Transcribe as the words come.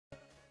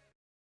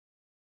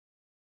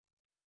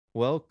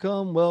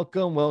Welcome,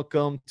 welcome,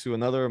 welcome to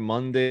another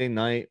Monday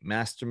night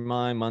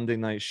Mastermind Monday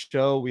night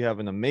show. We have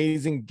an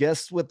amazing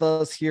guest with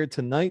us here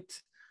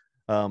tonight.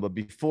 But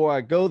before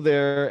I go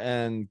there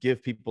and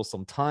give people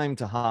some time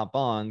to hop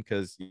on,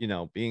 because,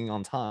 being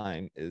on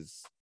time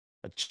is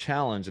a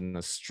challenge and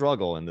a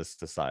struggle in this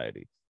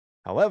society.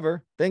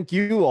 However, thank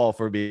you all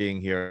for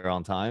being here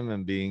on time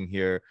and being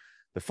here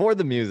before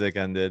the music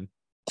ended.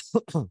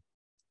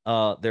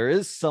 There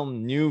is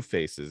some new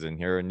faces in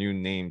here, new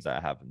names I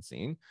haven't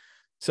seen.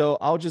 So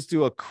I'll just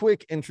do a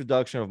quick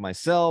introduction of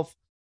myself,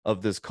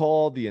 of this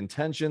call, the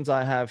intentions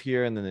I have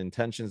here, and the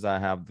intentions I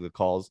have the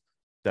calls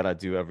that I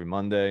do every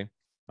Monday.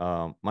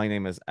 My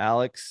name is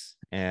Alex,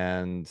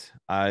 and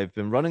I've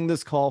been running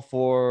this call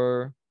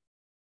for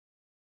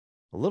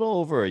a little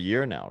over a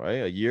year now,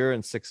 right? A year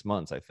and 6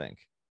 months, I think.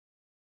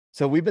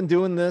 So we've been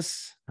doing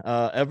this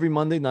every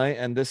Monday night,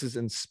 and this is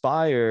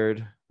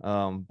inspired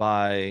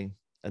by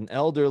an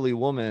elderly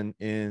woman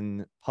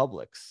in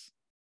Publix,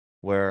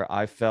 where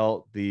I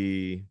felt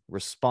the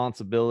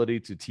responsibility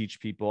to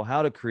teach people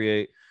how to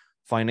create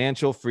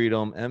financial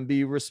freedom and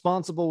be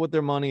responsible with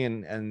their money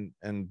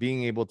and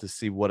being able to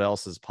see what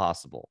else is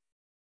possible,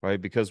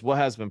 right? Because what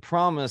has been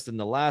promised in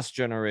the last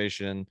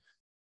generation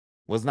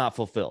was not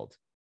fulfilled.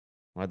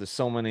 Right? There's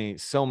so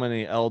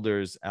many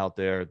elders out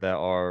there that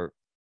are,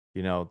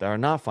 that are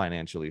not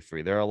financially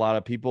free. There are a lot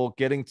of people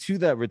getting to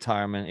that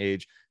retirement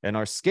age and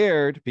are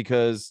scared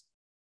because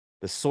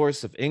the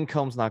source of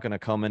income's not going to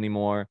come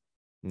anymore.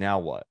 Now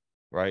what?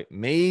 Right?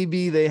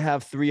 Maybe they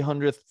have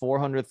 300,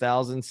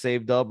 400,000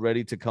 saved up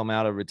ready to come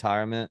out of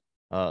retirement,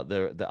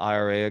 the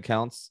IRA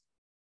accounts.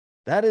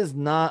 That is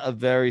not a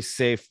very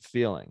safe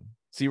feeling.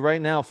 See, right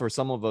now, for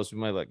some of us, we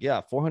might be like, yeah,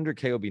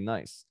 400K will be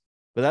nice.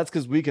 But that's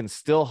because we can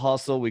still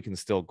hustle, we can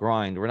still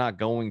grind. We're not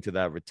going to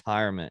that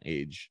retirement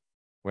age.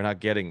 We're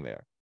not getting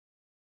there.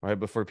 Right.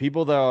 But for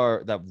people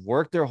that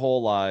worked their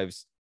whole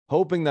lives,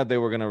 hoping that they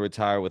were going to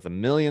retire with $1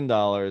 million,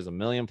 $1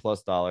 million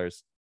plus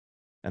dollars,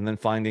 and then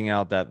finding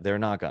out that they're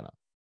not gonna.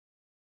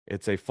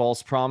 It's a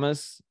false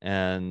promise.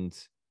 And,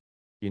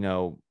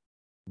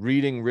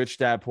 reading Rich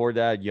Dad, Poor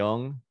Dad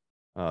Young,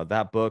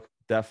 that book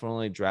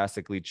definitely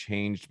drastically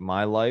changed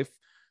my life,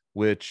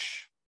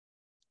 which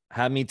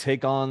had me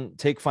take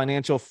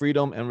financial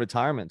freedom and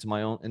retirement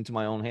into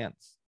my own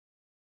hands.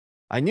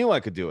 I knew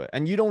I could do it.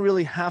 And you don't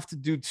really have to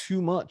do too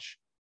much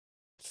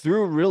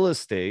through real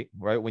estate,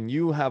 right? When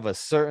you have a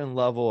certain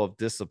level of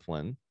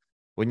discipline,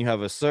 when you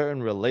have a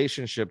certain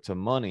relationship to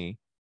money,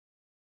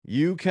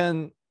 you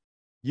can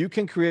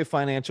create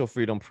financial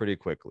freedom pretty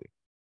quickly.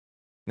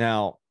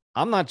 Now,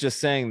 I'm not just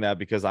saying that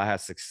because I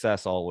had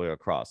success all the way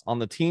across. On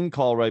the team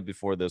call right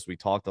before this, we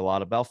talked a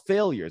lot about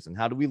failures and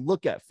how do we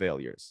look at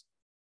failures.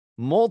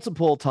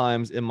 Multiple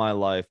times in my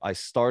life, I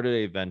started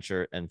a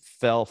venture and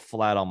fell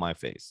flat on my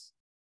face.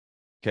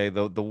 Okay,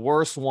 the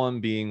worst one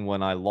being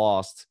when I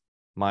lost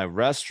my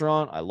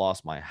restaurant, I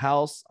lost my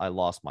house, I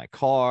lost my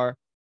car,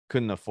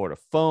 couldn't afford a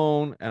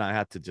phone, and I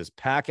had to just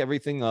pack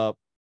everything up,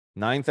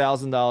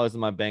 $9,000 in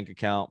my bank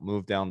account,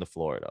 moved down to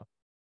Florida.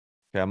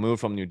 Okay, I moved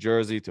from New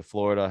Jersey to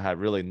Florida, had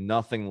really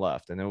nothing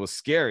left, and it was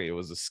scary. It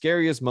was the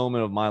scariest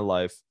moment of my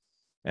life,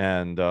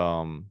 and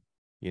and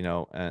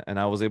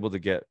I was able to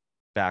get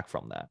back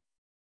from that.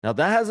 Now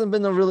that hasn't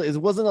been it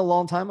wasn't a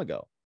long time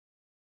ago.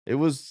 It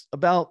was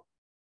about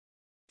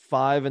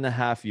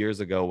 5.5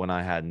 years ago when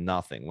I had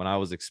nothing, when I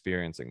was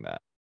experiencing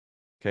that.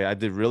 Okay, I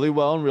did really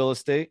well in real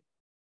estate,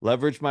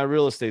 leveraged my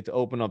real estate to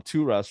open up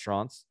 2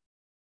 restaurants.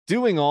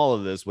 Doing all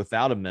of this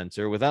without a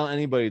mentor, without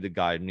anybody to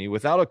guide me,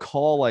 without a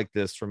call like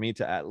this for me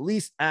to at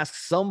least ask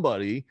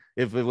somebody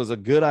if it was a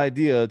good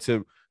idea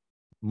to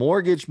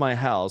mortgage my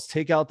house,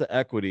 take out the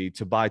equity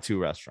to buy 2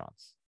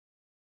 restaurants.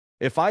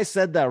 If I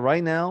said that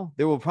right now,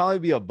 there will probably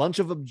be a bunch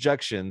of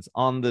objections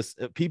on this,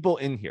 people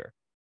in here,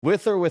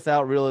 with or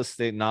without real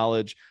estate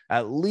knowledge.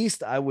 At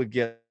least I would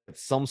get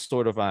some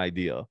sort of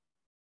idea.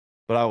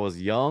 But I was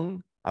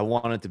young. I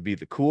wanted to be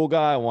the cool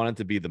guy. I wanted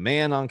to be the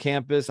man on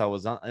campus. I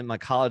was in my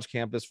college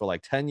campus for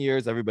like 10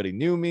 years. Everybody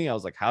knew me. I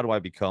was like, how do I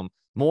become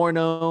more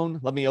known?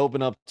 Let me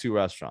open up 2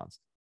 restaurants.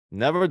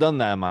 Never done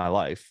that in my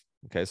life.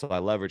 Okay, so I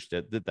leveraged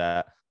it, did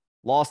that,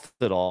 lost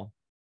it all,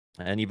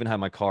 and even had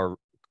my car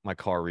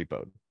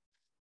repoed.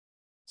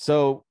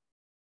 So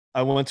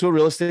I went to a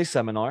real estate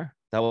seminar.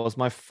 That was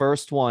my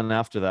first one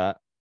after that,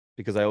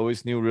 because I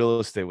always knew real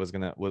estate was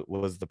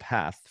the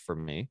path for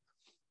me.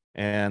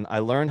 And I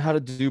learned how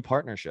to do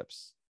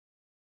partnerships.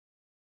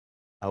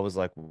 I was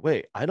like,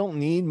 wait, I don't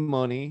need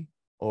money,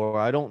 or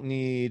I don't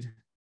need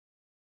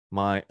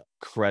my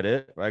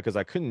credit, right? Because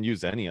I couldn't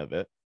use any of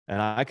it.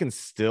 And I can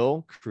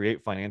still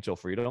create financial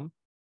freedom.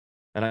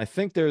 And I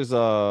think there's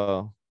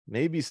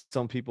maybe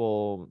some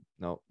people,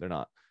 no, they're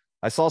not.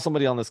 I saw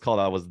somebody on this call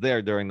that was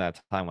there during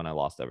that time when I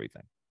lost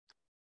everything.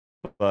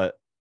 But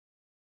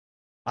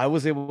I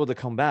was able to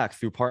come back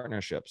through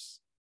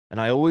partnerships. And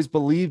I always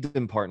believed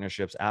in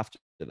partnerships after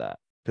that,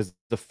 because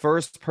the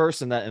first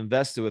person that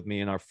invested with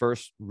me in our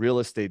first real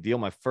estate deal,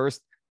 my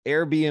first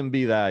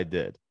Airbnb that I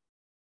did.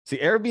 See,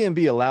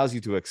 Airbnb allows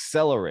you to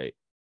accelerate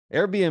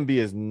Airbnb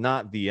is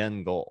not the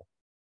end goal.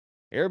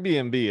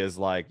 Airbnb is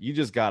like, you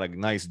just got a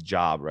nice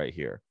job right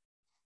here.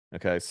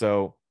 Okay.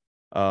 So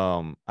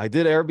I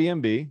did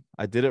Airbnb.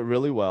 I did it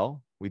really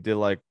well. We did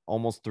like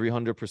almost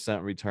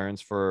 300%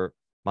 returns for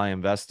my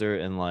investor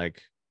in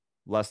like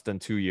less than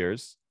 2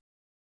 years.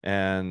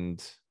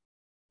 And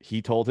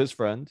he told his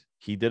friend,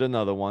 he did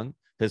another one.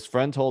 His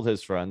friend told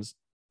his friends.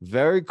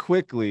 Very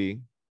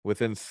quickly,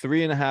 within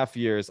 3.5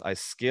 years, I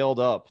scaled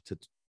up to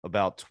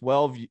about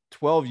 12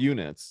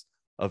 units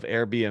of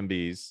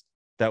Airbnbs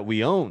that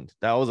we owned.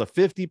 That was a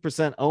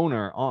 50%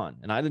 owner on.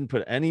 And I didn't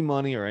put any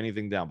money or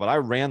anything down, but I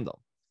ran them.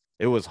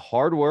 It was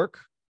hard work.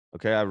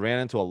 Okay. I ran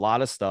into a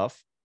lot of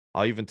stuff.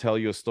 I'll even tell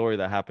you a story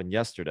that happened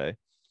yesterday.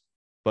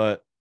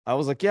 But I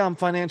was like, yeah, I'm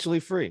financially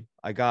free.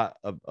 I got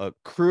a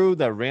crew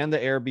that ran the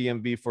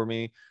Airbnb for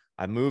me.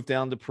 I moved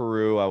down to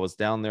Peru. I was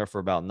down there for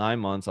about 9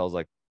 months. I was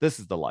like, this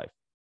is the life.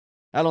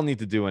 I don't need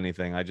to do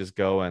anything. I just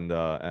go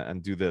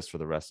and do this for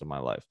the rest of my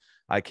life.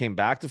 I came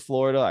back to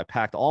Florida. I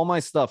packed all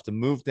my stuff to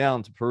move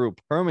down to Peru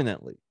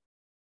permanently.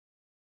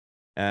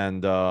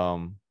 And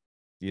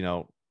you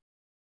know,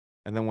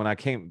 and then when I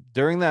came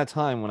during that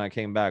time when I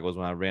came back was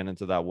when I ran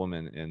into that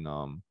woman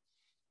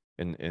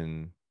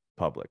in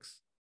Publix.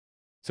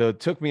 So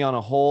it took me on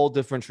a whole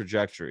different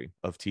trajectory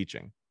of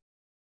teaching.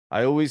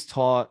 I always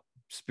taught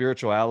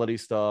spirituality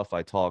stuff.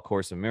 I taught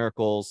Course in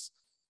Miracles.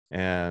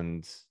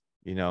 And,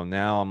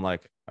 now I'm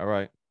like, all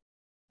right,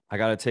 I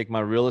got to take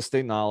my real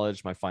estate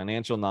knowledge, my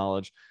financial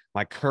knowledge,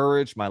 my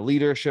courage, my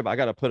leadership. I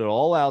got to put it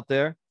all out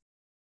there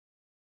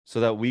so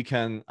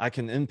that I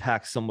can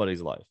impact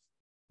somebody's life.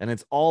 And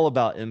it's all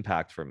about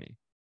impact for me.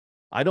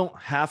 I don't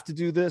have to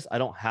do this. I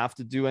don't have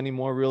to do any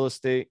more real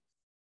estate,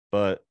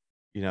 but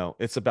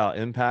it's about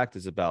impact.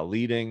 It's about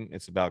leading.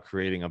 It's about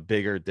creating a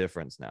bigger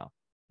difference now.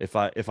 If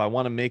I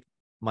want to make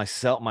my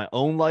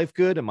own life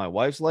good and my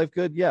wife's life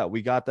good, yeah,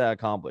 we got that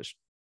accomplished.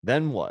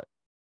 Then what?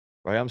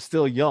 Right? I'm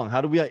still young.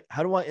 How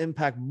do I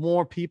impact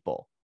more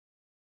people?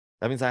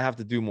 That means I have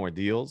to do more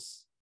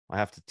deals. I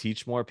have to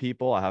teach more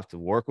people. I have to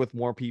work with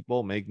more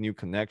people, make new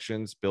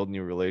connections, build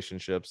new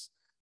relationships.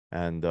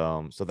 And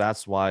so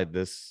that's why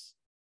this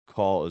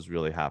call is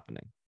really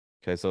happening.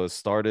 Okay. So it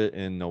started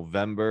in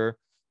November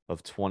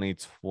of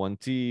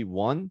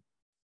 2021.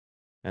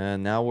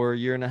 And now we're a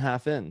year and a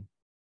half in.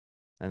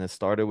 And it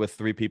started with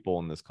 3 people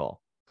in this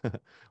call.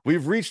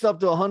 We've reached up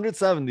to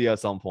 170 at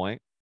some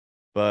point.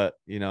 But,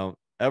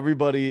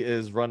 everybody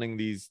is running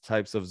these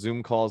types of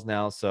Zoom calls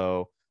now.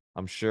 So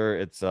I'm sure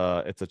it's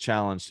a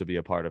challenge to be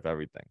a part of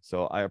everything.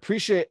 So I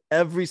appreciate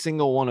every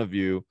single one of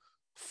you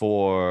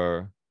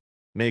for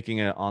making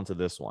it onto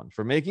this one,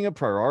 for making a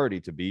priority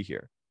to be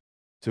here,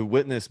 to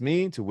witness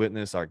me, to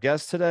witness our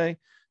guest today.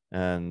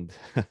 And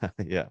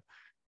yeah,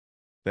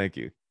 thank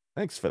you.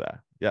 Thanks for that.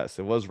 Yes,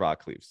 it was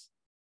Rock Cleaves.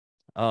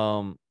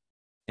 And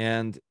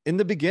in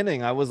the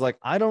beginning, I was like,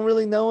 I don't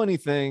really know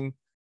anything.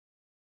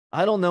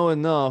 I don't know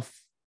enough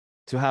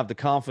to have the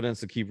confidence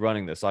to keep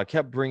running this. So I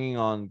kept bringing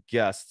on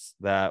guests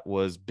that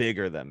was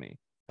bigger than me,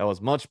 that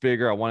was much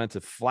bigger. I wanted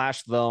to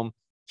flash them,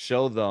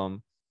 show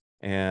them.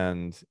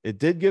 And it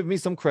did give me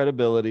some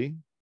credibility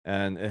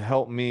and it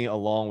helped me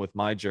along with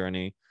my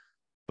journey.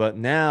 But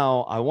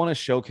now I want to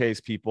showcase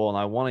people and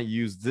I want to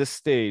use this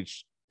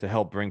stage to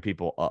help bring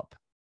people up.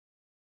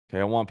 Okay.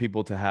 I want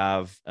people to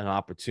have an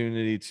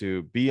opportunity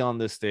to be on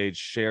this stage,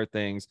 share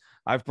things.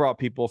 I've brought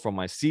people from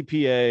my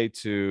CPA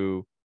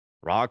to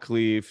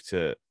Rockleaf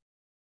to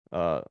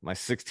my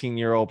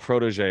 16-year-old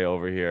protege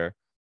over here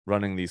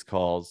running these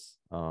calls.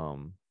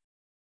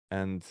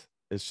 And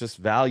it's just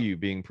value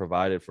being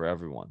provided for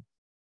everyone.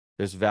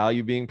 There's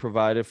value being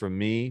provided for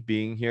me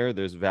being here.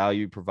 There's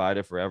value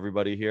provided for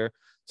everybody here.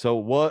 So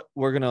what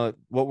we're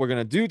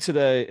gonna do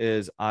today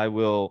is I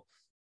will,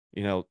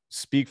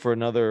 speak for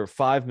another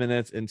 5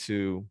 minutes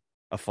into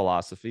a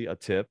philosophy, a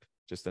tip,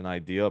 just an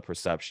idea, a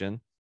perception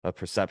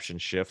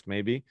shift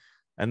maybe.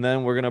 And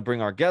then we're going to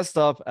bring our guest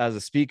up as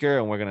a speaker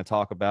and we're going to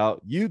talk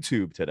about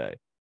YouTube today.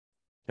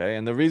 Okay.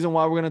 And the reason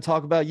why we're going to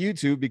talk about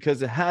YouTube,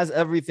 because it has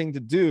everything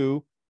to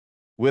do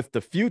with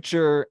the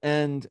future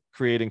and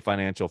creating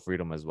financial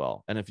freedom as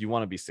well. And if you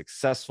want to be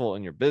successful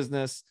in your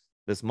business,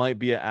 this might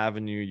be an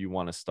avenue you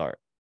want to start.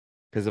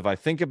 Because if I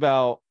think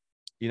about,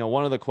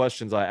 one of the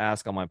questions I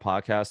ask on my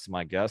podcast to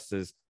my guests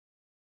is,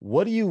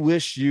 what do you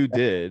wish you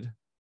did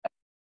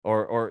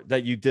or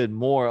that you did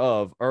more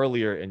of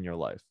earlier in your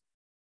life?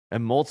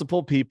 And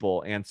multiple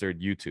people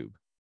answered YouTube.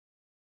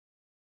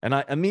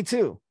 And me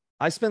too.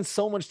 I spent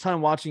so much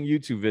time watching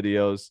YouTube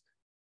videos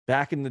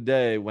back in the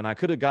day when I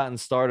could have gotten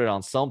started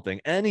on something,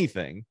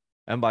 anything.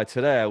 And by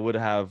today, I would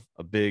have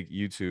a big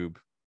YouTube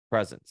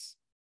presence.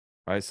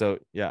 Right. So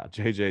yeah,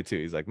 JJ too.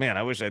 He's like, man,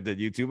 I wish I did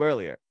YouTube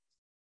earlier.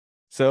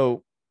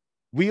 So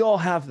we all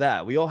have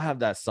that. We all have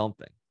that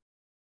something.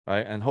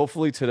 Right. And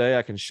hopefully today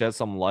I can shed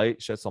some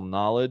light, shed some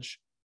knowledge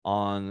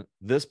on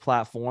this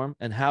platform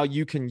and how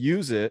you can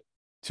use it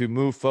to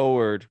move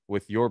forward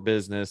with your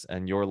business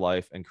and your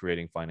life and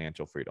creating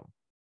financial freedom.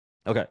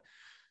 Okay.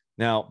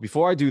 Now,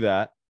 before I do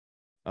that,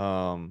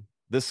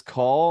 this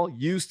call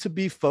used to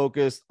be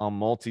focused on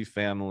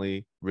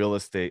multifamily real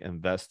estate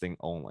investing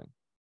only.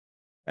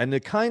 And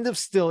it kind of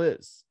still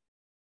is.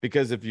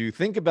 Because if you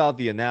think about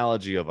the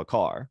analogy of a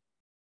car,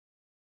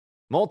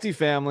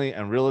 multifamily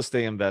and real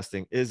estate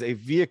investing is a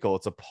vehicle.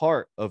 It's a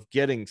part of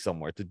getting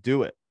somewhere to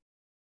do it.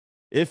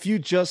 If you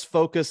just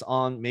focus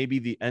on maybe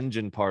the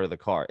engine part of the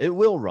car, it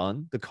will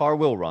run. The car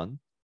will run.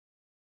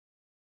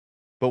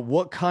 But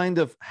what kind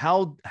of,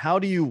 how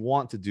do you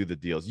want to do the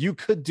deals? You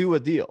could do a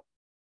deal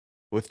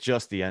with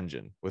just the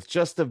engine, with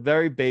just the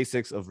very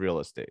basics of real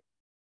estate.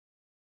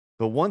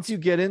 But once you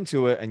get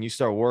into it and you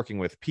start working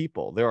with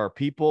people, there are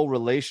people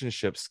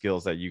relationship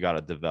skills that you got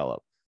to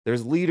develop.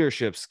 There's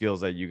leadership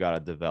skills that you got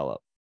to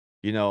develop,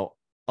 you know,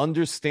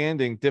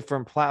 understanding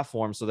different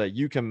platforms so that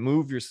you can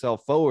move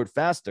yourself forward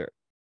faster.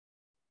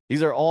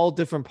 These are all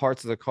different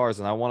parts of the cars.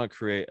 And I want to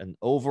create an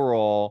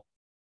overall,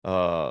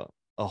 a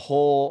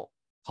whole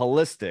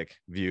holistic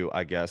view,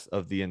 I guess,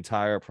 of the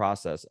entire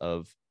process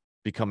of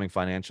becoming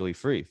financially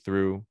free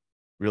through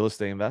real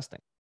estate investing.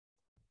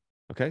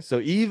 Okay. So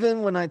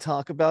even when I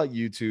talk about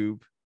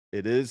YouTube,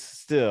 it is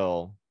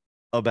still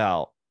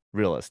about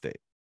real estate.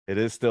 It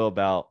is still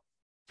about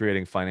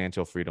creating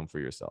financial freedom for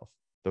yourself,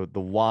 the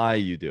why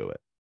you do it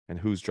and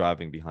who's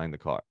driving behind the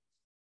car.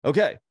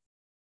 Okay.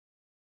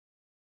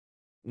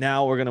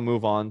 Now we're going to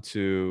move on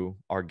to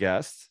our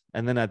guests.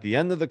 And then at the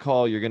end of the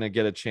call, you're going to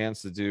get a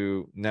chance to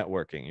do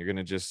networking. You're going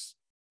to just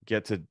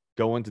get to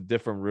go into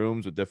different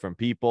rooms with different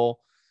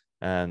people.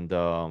 And,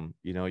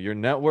 you know, your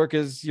network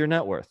is your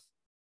net worth.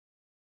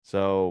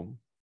 So,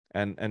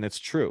 and it's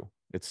true.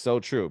 It's so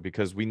true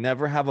because we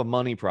never have a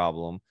money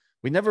problem.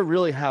 We never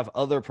really have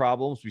other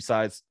problems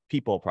besides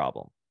people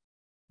problem.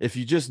 If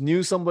you just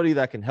knew somebody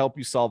that can help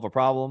you solve a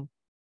problem,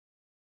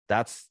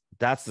 that's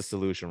the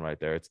solution right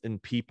there. It's in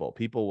people.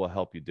 People will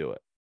help you do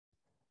it.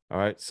 All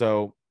right.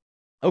 So,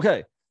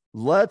 okay,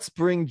 let's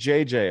bring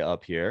JJ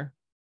up here.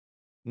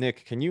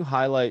 Nick, can you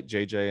highlight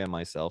JJ and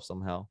myself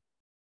somehow?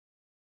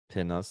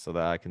 Pin us so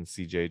that I can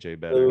see JJ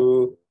better.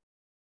 Hello.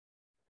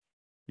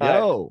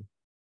 Yo, Hi.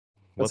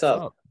 What's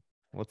up?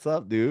 What's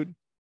up, dude?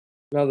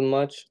 Nothing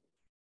much.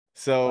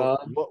 So,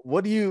 Um,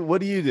 what do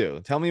you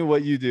do? Tell me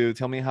what you do.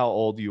 Tell me how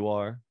old you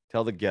are.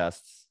 Tell the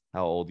guests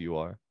how old you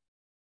are.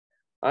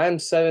 I'm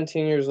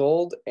 17 years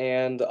old,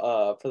 and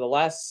for the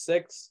last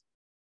 6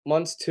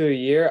 months to a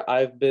year,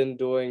 I've been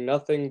doing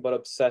nothing but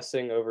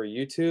obsessing over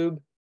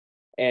YouTube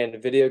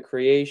and video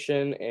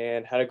creation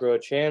and how to grow a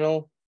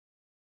channel,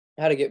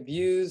 how to get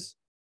views,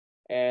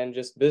 and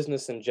just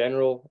business in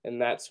general in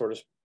that sort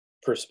of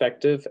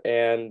perspective.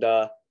 And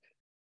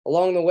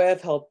along the way,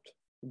 I've helped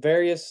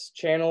various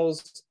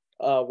channels.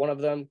 One of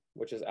them,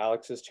 which is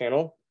Alex's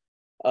channel,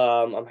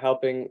 I'm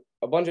helping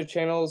a bunch of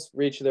channels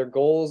reach their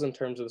goals in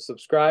terms of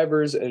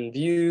subscribers and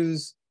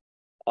views.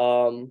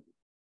 Um,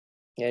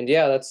 and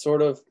yeah, that's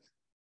sort of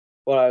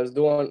what I was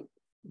doing.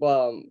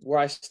 Where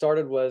I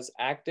started was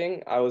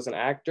acting. I was an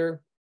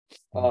actor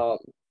um,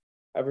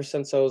 ever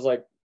since I was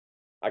like,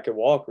 I could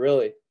walk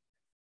really.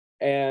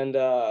 And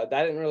that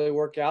didn't really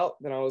work out.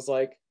 Then I was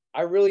like,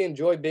 I really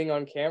enjoy being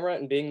on camera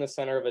and being the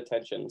center of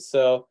attention.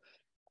 So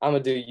I'm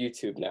gonna do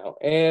YouTube now.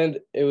 And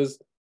it was,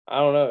 I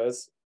don't know,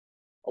 it's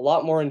a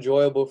lot more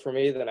enjoyable for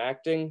me than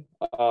acting.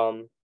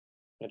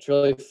 It's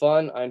really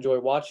fun. I enjoy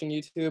watching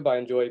YouTube. I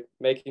enjoy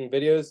making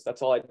videos.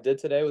 That's all I did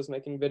today was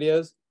making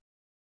videos.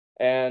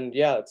 And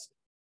yeah, it's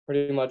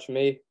pretty much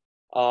me.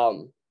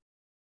 Um,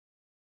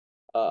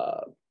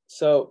 uh,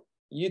 so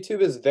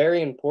YouTube is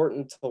very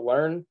important to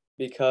learn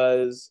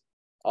because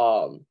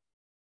um,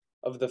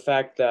 of the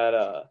fact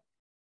that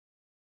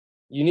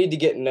you need to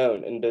get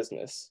known in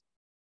business.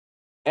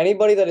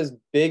 Anybody that is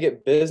big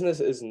at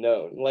business is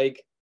known.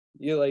 Like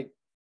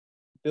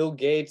Bill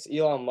Gates,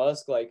 Elon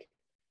Musk, like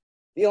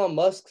Elon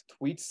Musk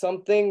tweets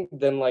something,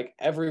 then like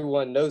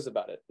everyone knows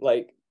about it.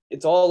 Like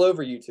it's all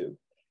over YouTube.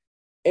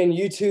 And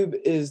YouTube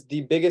is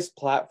the biggest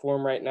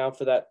platform right now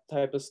for that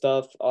type of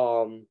stuff.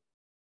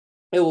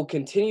 It will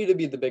continue to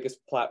be the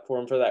biggest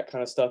platform for that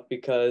kind of stuff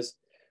because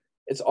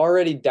it's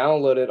already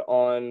downloaded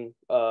on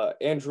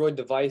Android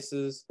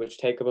devices, which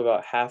take up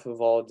about half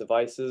of all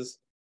devices,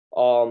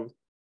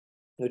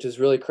 which is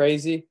really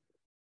crazy.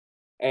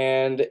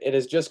 And it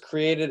has just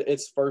created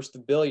its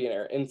first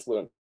billionaire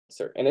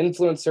influencer. An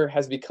influencer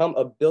has become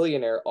a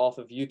billionaire off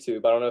of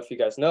YouTube. I don't know if you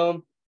guys know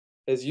him.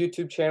 His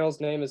YouTube channel's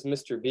name is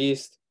Mr.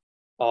 Beast.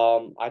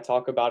 I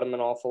talk about him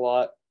an awful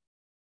lot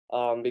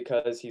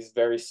because he's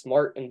very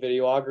smart in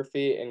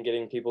videography and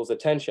getting people's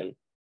attention.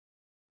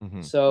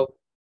 Mm-hmm. So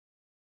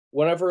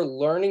whenever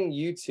learning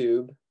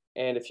YouTube,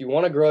 and if you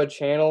want to grow a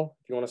channel,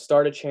 if you want to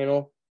start a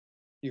channel,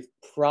 you've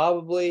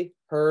probably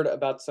heard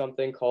about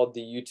something called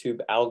the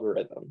YouTube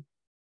algorithm.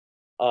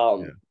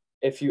 Yeah.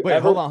 If you Wait,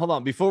 ever hold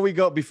on. Before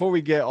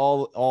we get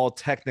all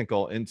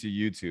technical into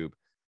YouTube,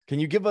 can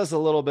you give us a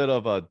little bit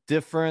of a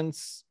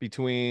difference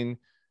between,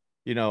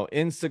 you know,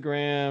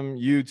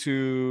 Instagram,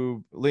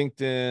 YouTube,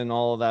 LinkedIn,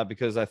 all of that?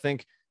 Because I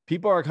think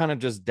people are kind of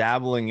just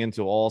dabbling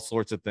into all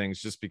sorts of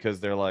things just because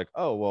they're like,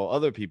 oh, well,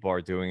 other people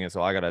are doing it,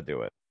 so I gotta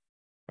do it.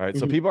 All right.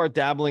 So Mhm. people are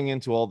dabbling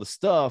into all the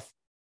stuff,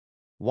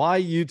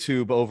 Why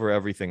YouTube over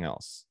everything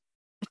else?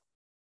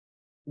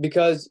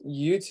 Because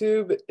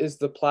YouTube is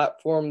the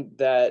platform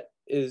that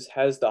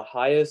has the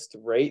highest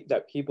rate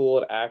that people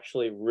would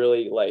actually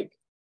really like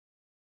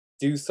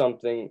do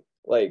something.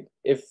 Like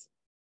if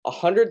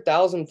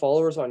 100,000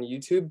 followers on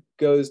YouTube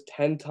goes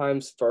 10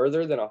 times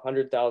further than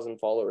 100,000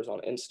 followers on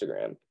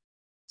Instagram.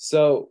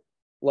 So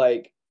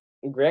like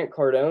Grant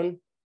Cardone,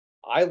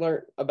 I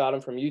learned about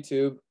him from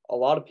YouTube. A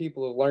lot of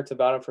people have learned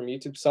about him from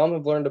YouTube. Some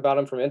have learned about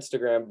him from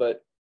Instagram,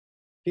 but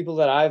people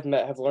that I've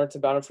met have learned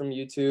about him from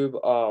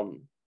YouTube.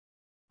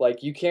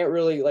 Like you can't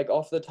really, like,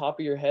 off the top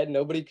of your head,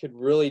 nobody could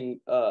really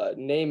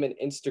name an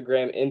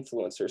Instagram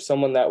influencer,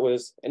 someone that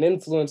was an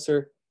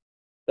influencer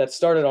that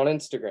started on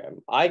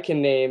Instagram. I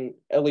can name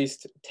at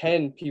least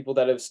 10 people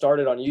that have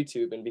started on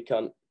YouTube and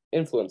become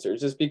influencers,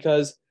 just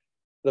because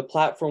the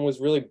platform was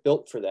really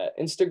built for that.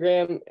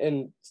 Instagram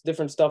and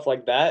different stuff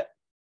like that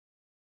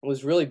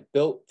was really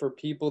built for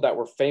people that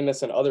were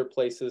famous in other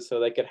places so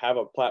they could have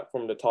a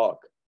platform to talk.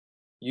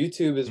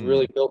 YouTube is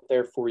really built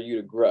there for you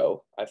to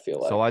grow, I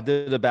feel like. So I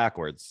did it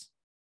backwards.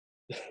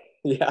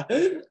 Yeah.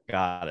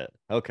 Got it.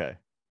 Okay.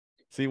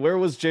 See, where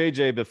was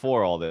JJ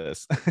before all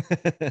this?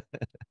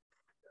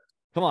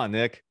 Come on,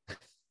 Nick.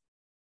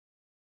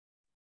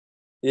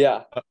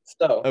 Yeah.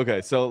 So,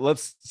 Okay, so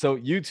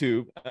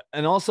YouTube,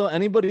 and also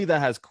anybody that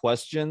has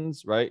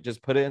questions, right?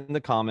 Just put it in the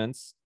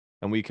comments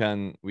and we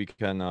can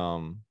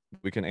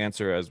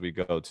answer as we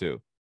go too.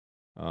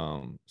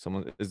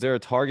 Someone, is there a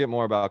target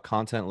more about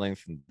content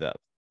length and depth?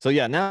 So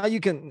yeah, now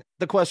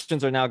the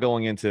questions are now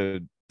going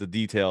into the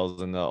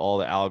details and all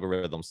the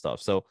algorithm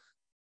stuff. So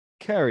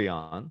carry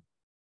on.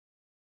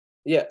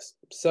 yes.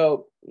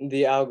 So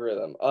the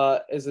algorithm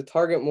is the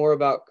target more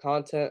about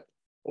content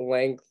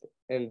length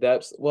and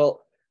depth.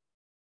 Well,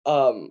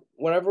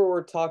 whenever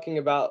we're talking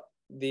about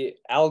the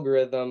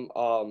algorithm,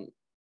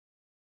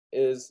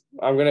 is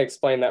I'm going to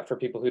explain that for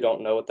people who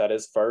don't know what that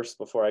is first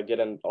before I get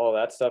into all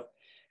that stuff.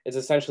 It's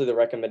essentially the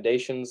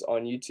recommendations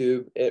on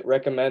YouTube. It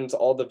recommends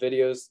all the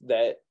videos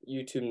that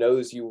YouTube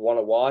knows you want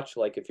to watch.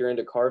 Like if you're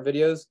into car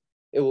videos,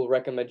 it will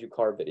recommend you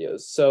car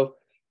videos. So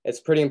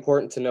it's pretty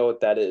important to know what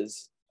that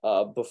is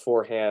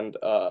beforehand,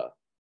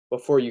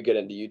 before you get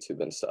into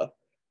YouTube and stuff.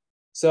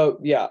 So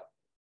yeah,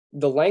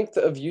 the length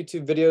of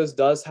YouTube videos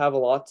does have a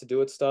lot to do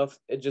with stuff.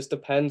 It just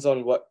depends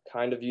on what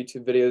kind of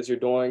YouTube videos you're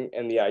doing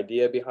and the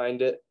idea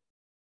behind it.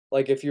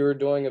 Like if you were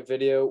doing a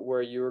video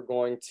where you were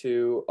going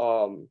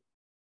to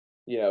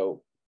you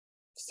know,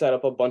 set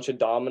up a bunch of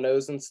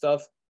dominoes and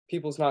stuff,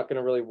 people's not going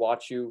to really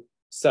watch you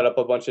set up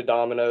a bunch of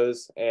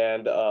dominoes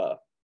and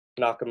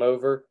knock them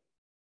over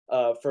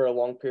for a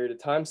long period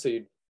of time. So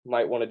you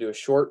might want to do a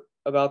short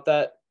about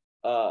that.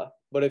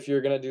 But if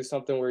you're going to do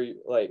something where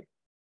you like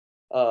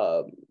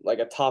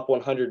a top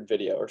 100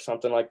 video or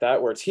something like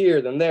that, where it's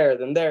here, then there,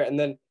 then there, and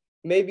then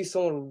maybe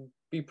someone will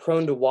be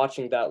prone to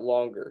watching that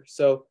longer.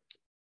 So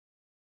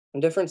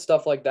different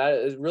stuff like that,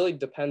 it really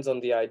depends on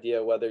the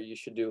idea whether you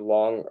should do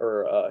long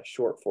or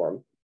short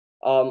form.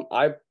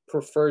 I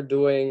prefer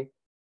doing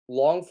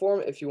long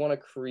form if you want to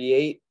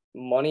create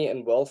money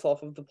and wealth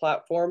off of the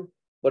platform.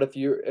 But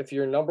if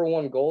your number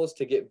one goal is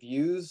to get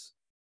views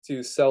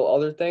to sell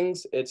other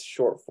things, it's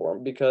short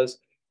form, because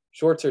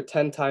shorts are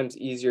 10 times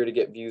easier to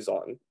get views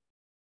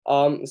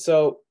on.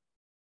 So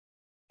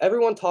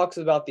everyone talks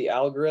about the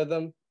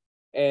algorithm,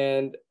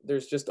 and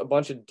there's just a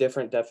bunch of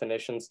different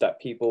definitions that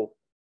people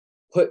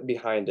put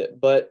behind it.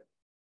 But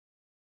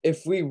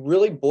if we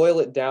really boil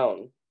it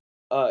down,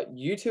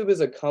 YouTube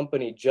is a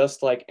company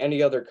just like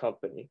any other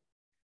company.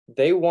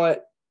 They want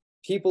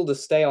people to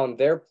stay on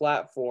their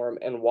platform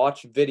and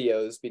watch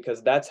videos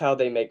because that's how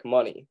they make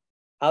money.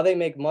 How they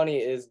make money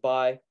is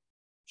by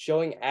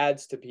showing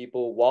ads to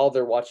people while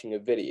they're watching a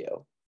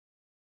video.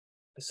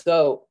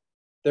 So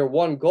their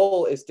one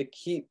goal is to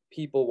keep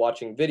people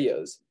watching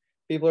videos.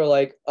 People are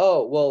like,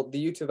 oh, well,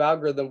 the YouTube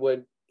algorithm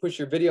would push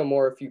your video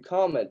more if you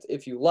comment,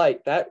 if you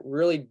like. That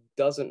really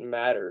doesn't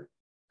matter.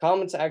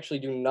 Comments actually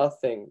do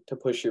nothing to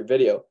push your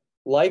video.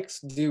 Likes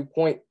do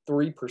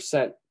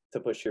 0.3% to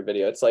push your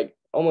video. It's like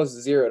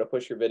almost zero to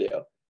push your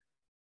video.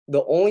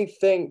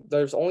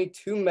 There's only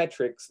two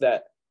metrics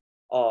that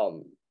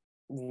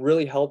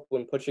really help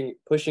when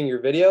pushing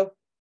your video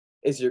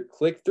is your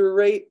click-through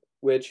rate,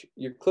 which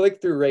your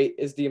click-through rate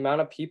is the amount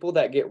of people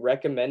that get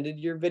recommended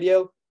your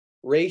video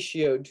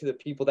ratioed to the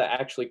people that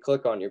actually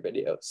click on your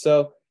video.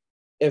 So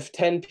if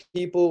 10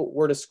 people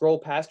were to scroll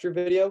past your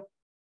video,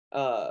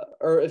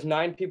 or if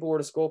 9 people were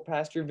to scroll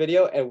past your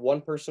video and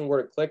one person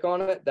were to click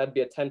on it, that'd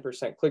be a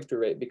 10% click-through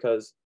rate,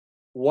 because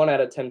 1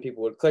 out of 10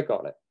 people would click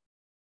on it.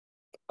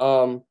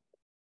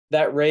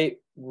 That rate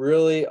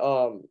really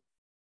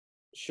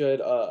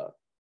should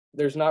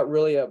there's not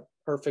really a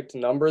perfect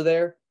number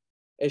there.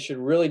 It should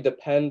really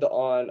depend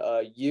on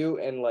you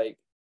and like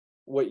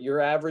what your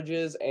average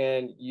is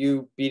and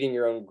you beating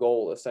your own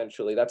goal.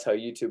 Essentially, that's how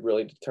YouTube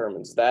really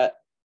determines that,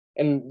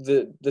 and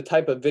the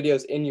type of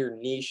videos in your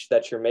niche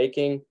that you're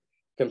making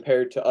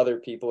compared to other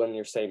people in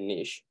your same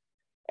niche.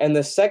 And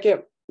the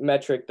second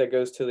metric that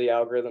goes to the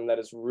algorithm that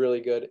is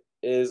really good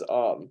is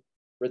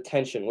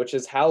retention, which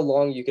is how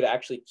long you could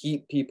actually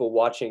keep people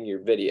watching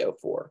your video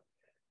for.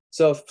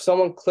 So if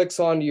someone clicks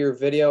onto your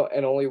video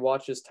and only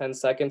watches 10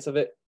 seconds of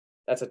it,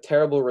 that's a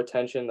terrible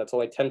retention. That's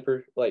only 10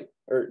 per, like,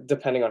 or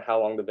depending on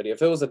how long the video.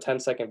 If it was a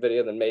 10-second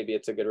video, then maybe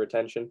it's a good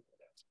retention.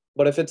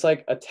 But if it's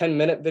like a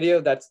 10-minute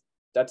video, that's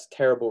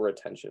terrible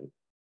retention.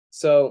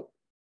 So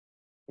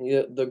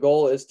the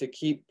goal is to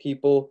keep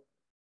people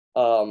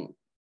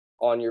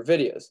on your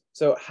videos.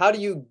 So how do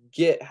you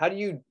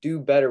do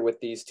better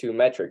with these two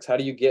metrics? How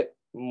do you get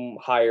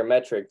higher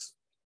metrics,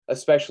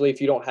 especially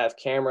if you don't have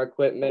camera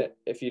equipment,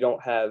 if you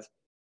don't have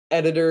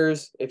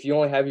editors, if you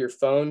only have your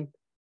phone?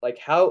 Like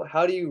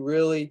how do you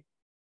really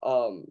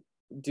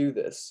do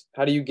this?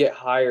 How do you get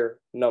higher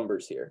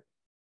numbers here?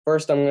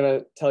 First, I'm going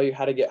to tell you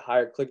how to get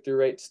higher click-through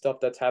rate,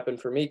 stuff that's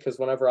happened for me, because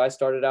whenever I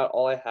started out,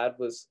 all I had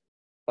was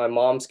my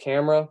mom's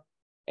camera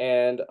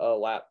and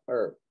I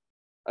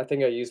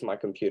think I used my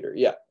computer.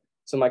 Yeah.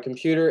 So my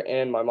computer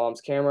and my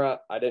mom's camera,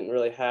 I didn't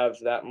really have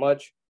that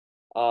much.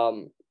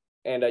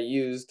 And I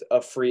used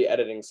a free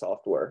editing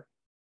software.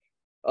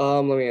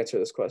 Let me answer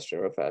this question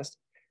real fast.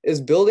 Is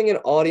building an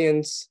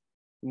audience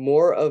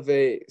more of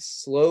a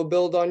slow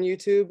build on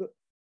YouTube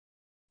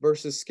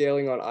versus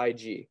scaling on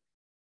IG?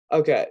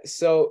 Okay,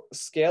 so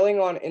scaling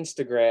on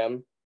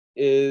Instagram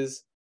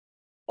is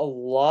a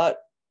lot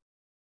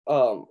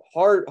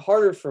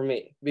harder for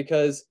me,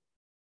 because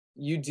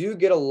you do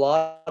get a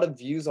lot of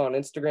views on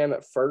Instagram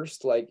at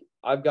first. Like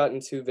I've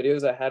gotten 2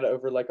 videos that had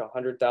over like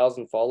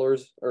 100,000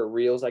 followers, or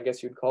reels, I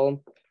guess you'd call them.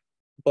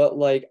 But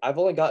like I've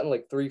only gotten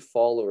like 3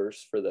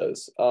 followers for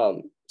those.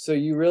 So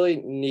you really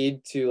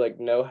need to like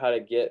know how to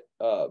get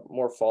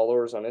more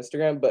followers on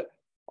Instagram. But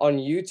on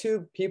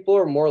YouTube, people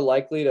are more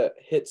likely to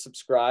hit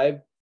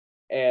subscribe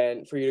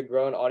and for you to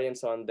grow an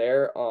audience on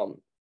there.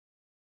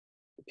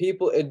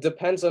 It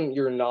depends on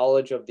your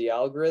knowledge of the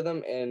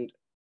algorithm and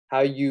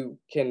how you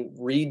can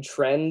read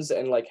trends,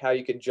 and like how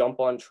you could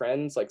jump on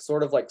trends, like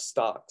sort of like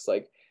stocks.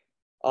 Like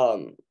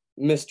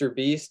Mr.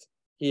 Beast,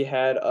 he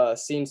had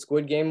seen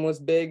Squid Game was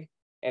big,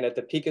 and at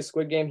the peak of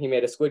Squid Game, he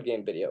made a Squid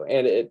Game video,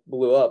 and it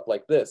blew up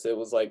like this. It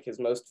was like his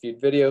most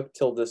viewed video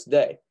till this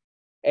day.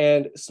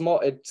 And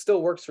it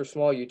still works for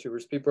small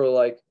YouTubers. People are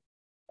like,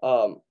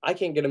 I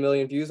can't get 1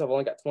 million views. I've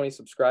only got 20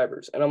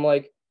 subscribers. And I'm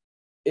like,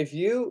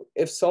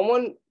 if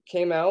someone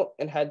came out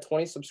and had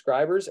 20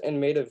 subscribers and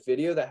made a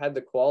video that had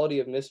the quality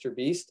of Mr.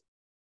 Beast,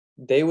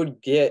 they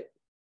would get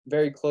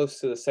very close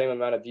to the same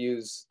amount of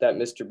views that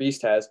Mr.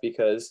 Beast has,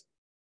 because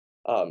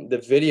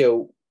the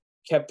video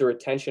kept the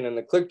retention and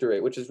the click-through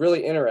rate, which is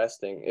really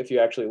interesting if you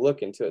actually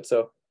look into it.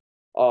 So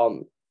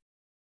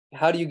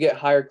how do you get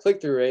higher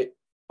click-through rate?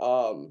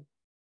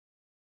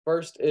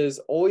 First is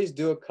always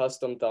do a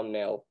custom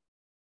thumbnail.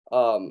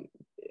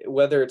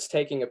 Whether it's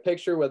taking a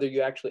picture, whether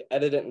you actually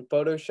edit it in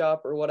Photoshop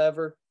or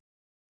whatever,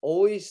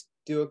 always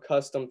do a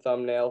custom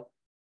thumbnail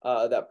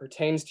that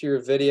pertains to your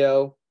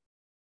video.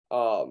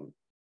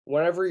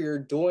 Whenever you're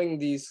doing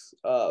these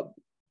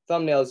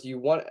thumbnails, you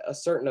want a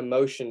certain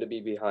emotion to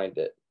be behind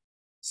it,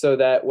 so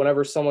that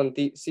whenever someone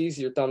sees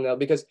your thumbnail,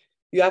 because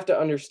you have to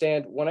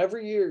understand, whenever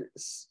you're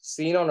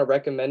seen on a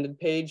recommended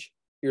page,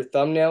 your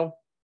thumbnail,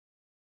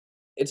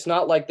 it's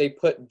not like they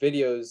put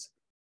videos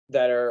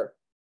that are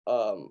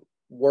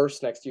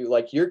worse next to you.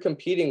 Like you're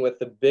competing with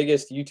the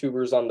biggest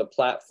YouTubers on the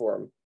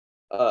platform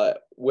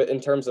in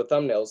terms of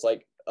thumbnails.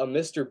 Like a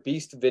Mr.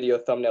 Beast video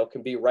thumbnail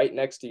can be right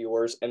next to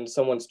yours, and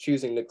someone's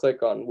choosing to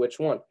click on which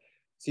one.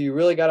 So you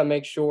really got to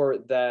make sure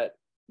that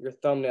your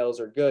thumbnails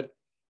are good.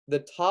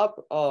 The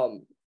top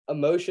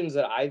emotions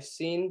that I've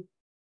seen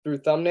through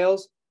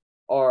thumbnails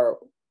are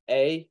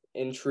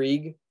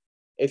intrigue.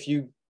 If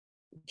you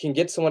can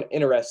get someone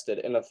interested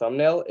in a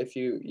thumbnail, if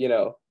you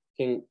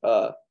can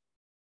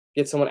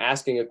get someone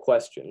asking a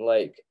question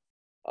like,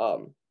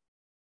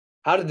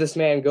 how did this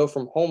man go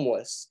from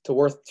homeless to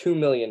worth $2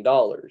 million?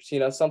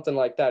 Something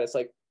like that. It's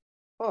like,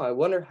 oh, I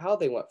wonder how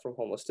they went from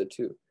homeless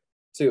to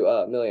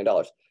 $2 million.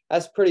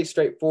 That's pretty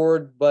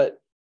straightforward. But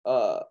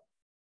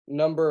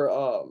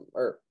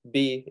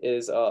B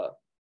is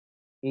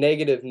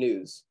negative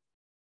news.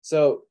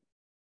 So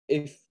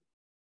if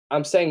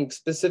I'm saying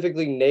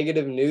specifically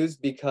negative news,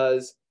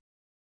 because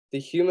the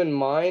human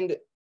mind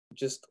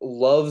just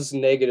loves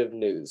negative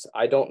news.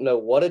 I don't know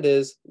what it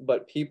is,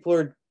 but people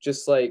are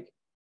just like,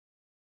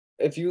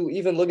 if you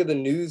even look at the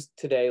news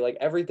today, like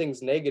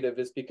everything's negative,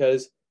 is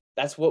because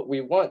that's what we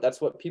want. That's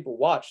what people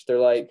watch. They're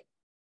like,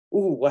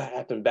 ooh, what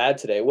happened bad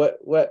today?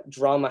 What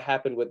drama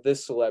happened with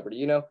this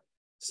celebrity?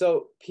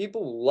 So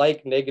people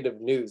like negative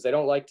news. They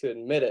don't like to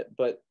admit it,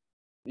 but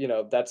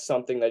that's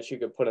something that you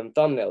could put in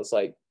thumbnails,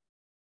 like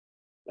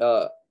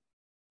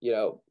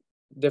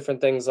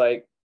different things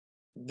like,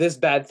 this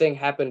bad thing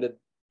happened to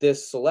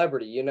this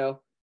celebrity.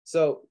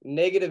 So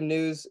negative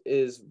news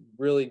is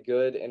really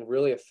good and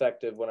really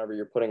effective whenever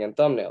you're putting in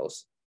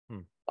thumbnails.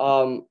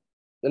 The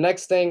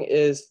next thing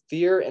is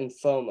fear and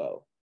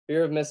FOMO,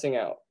 fear of missing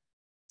out.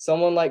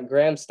 Someone like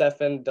Graham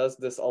Stephan does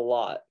this a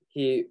lot.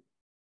 He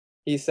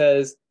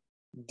says,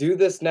 do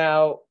this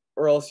now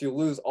or else you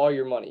lose all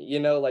your money, you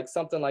know, like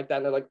something like that.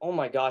 And they're like, oh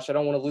my gosh, I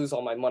don't want to lose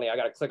all my money. I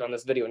got to click on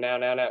this video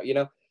now, you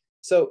know?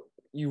 So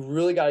you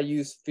really got to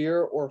use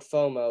fear or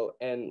FOMO.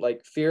 And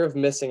like fear of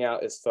missing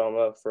out is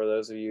FOMO for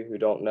those of you who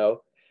don't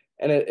know.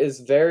 And it is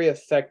very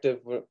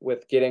effective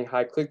with getting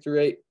high click-through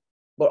rate.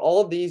 But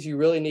all of these you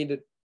really need to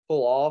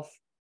pull off.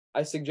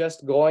 I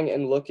suggest going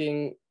and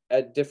looking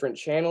at different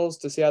channels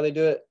to see how they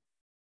do it.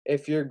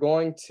 If you're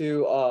going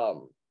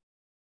to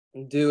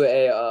do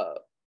a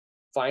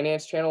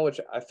finance channel, which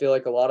I feel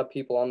like a lot of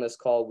people on this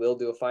call will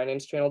do a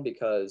finance channel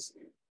because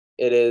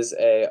it is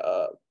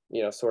a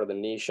you know, sort of the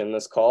niche in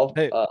this call.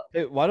 Hey,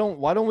 why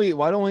don't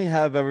we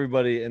have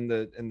everybody in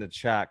the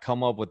chat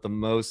come up with the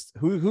most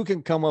who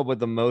can come up with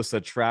the most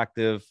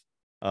attractive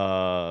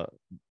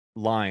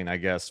line, I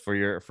guess,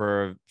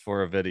 for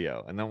a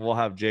video, and then we'll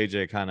have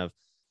JJ kind of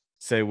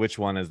say which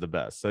one is the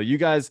best. So you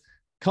guys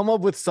come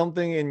up with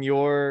something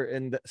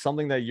in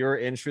something that you're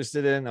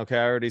interested in. Okay,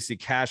 I already see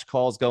cash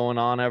calls going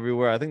on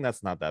everywhere. I think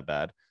that's not that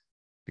bad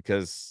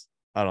because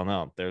I don't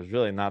know, there's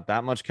really not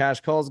that much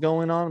cash calls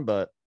going on,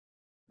 but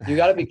you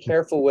got to be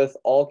careful with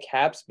all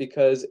caps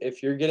because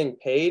if you're getting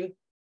paid,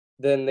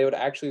 then they would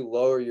actually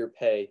lower your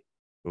pay.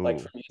 Like ooh.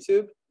 from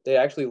YouTube, they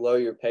actually lower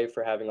your pay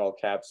for having all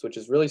caps, which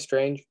is really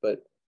strange, but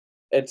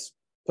it's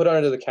put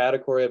under the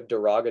category of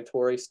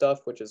derogatory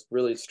stuff, which is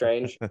really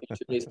strange.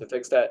 YouTube needs to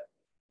fix that.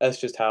 That's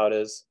just how it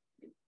is.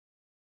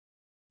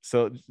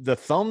 So the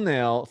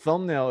thumbnail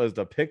is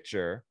the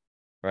picture,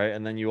 right?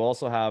 And then you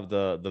also have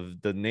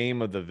the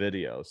name of the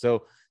video.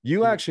 So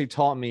you actually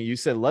taught me, you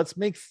said, let's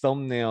make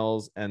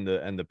thumbnails and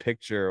the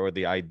picture or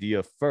the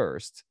idea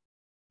first,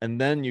 and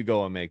then you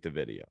go and make the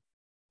video.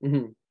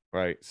 Mm-hmm.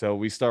 Right. So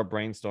we start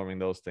brainstorming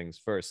those things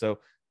first. So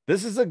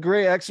this is a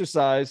great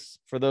exercise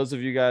for those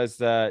of you guys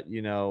that,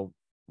 you know,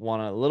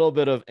 want a little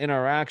bit of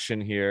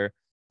interaction here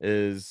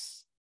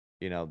is,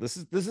 you know, this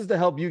is to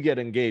help you get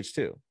engaged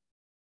too.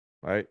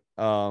 Right.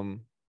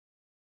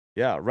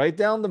 Yeah. Write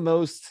down the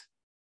most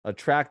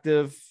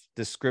attractive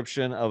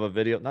description of a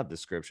video, not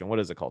description. What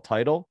is it called?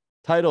 Title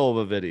of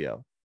a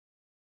video.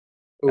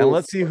 Ooh, And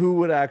let's see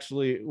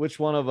which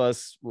one of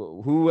us,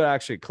 who would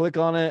actually click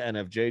on it. And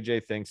if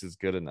JJ thinks it's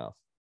good enough.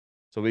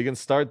 So we can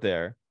start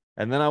there.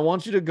 And then I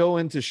want you to go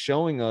into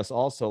showing us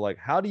also, like,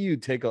 how do you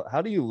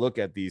look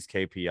at these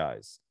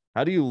KPIs?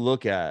 How do you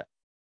look at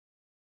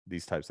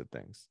these types of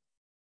things?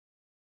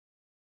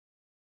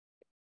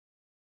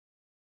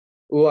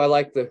 ooh, I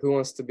like the Who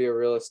Wants to Be a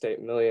Real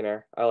Estate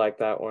Millionaire. I like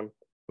that one.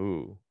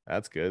 Ooh,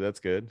 that's good. That's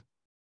good.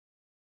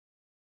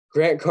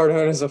 Grant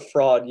Cardone is a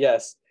fraud.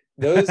 Yes.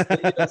 Those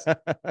videos,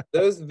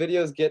 those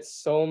videos get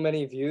so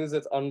many views.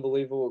 It's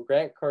unbelievable.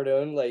 Grant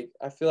Cardone, like,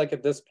 I feel like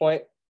at this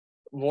point,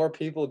 more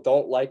people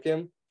don't like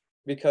him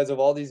because of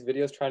all these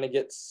videos trying to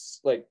get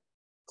like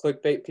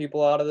clickbait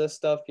people out of this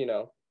stuff, you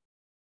know.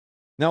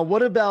 Now,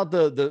 what about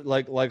the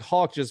like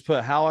Hawk just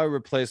put how I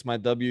replace my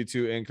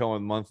W-2 income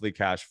with monthly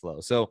cash flow?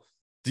 So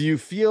do you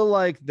feel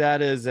like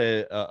that is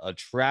a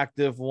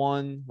attractive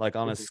one, like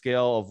on a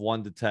scale of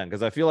 1 to 10?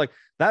 Because I feel like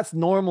that's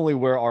normally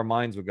where our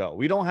minds would go.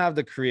 We don't have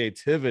the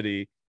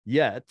creativity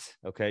yet,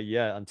 okay,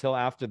 until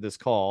after this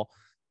call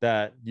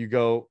that you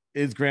go,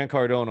 is Grant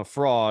Cardone a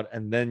fraud?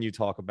 And then you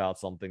talk about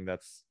something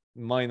that's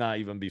might not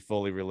even be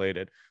fully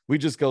related. We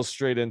just go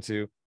straight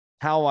into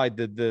how I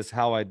did this,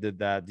 how I did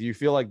that. Do you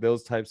feel like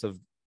those types of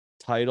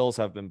titles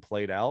have been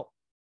played out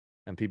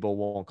and people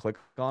won't click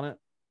on it?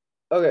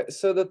 Okay,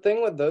 so the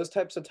thing with those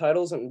types of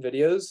titles and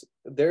videos,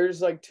 there's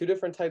like two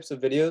different types of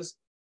videos.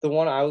 The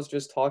one I was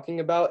just talking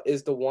about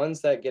is the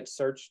ones that get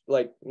searched,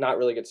 like not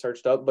really get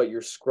searched up, but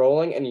you're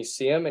scrolling and you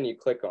see them and you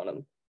click on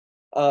them.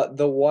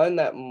 The one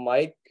that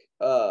Mike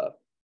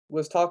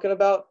was talking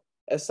about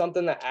is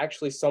something that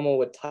actually someone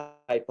would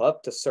type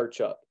up to search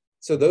up.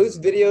 So those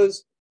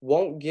videos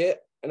won't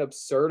get an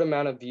absurd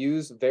amount of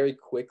views very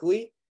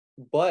quickly,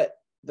 but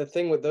the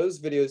thing with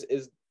those videos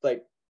is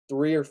like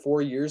 3 or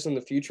 4 years in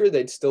the future,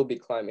 they'd still be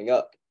climbing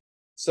up.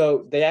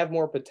 So they have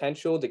more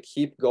potential to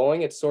keep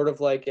going. It's sort of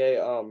like a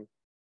All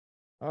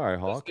right, those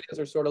Hawk. videos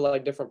are sort of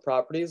like different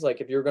properties.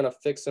 Like if you're gonna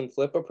fix and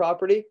flip a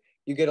property,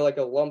 you get like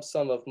a lump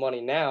sum of money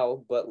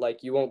now, but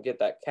like you won't get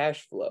that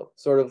cash flow.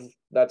 Sort of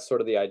that's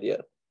sort of the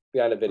idea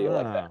behind a video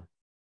like that.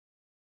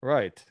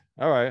 Right.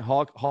 All right.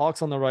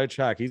 Hawk's on the right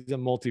track. He's in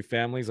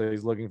multifamily, so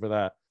he's looking for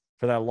that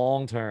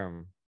long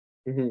term.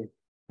 Mm-hmm.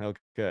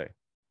 Okay.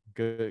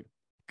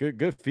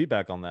 Good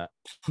feedback on that.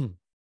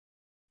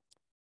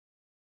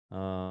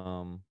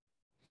 um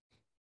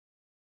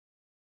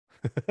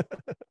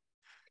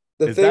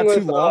The is thing that too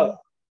with long?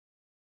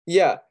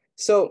 yeah,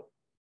 so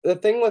the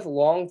thing with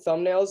long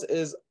thumbnails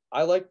is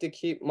I like to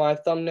keep my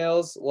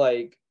thumbnails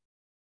like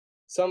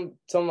some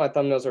of my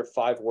thumbnails are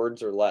 5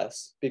 words or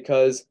less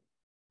because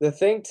the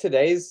thing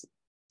today's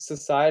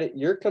society,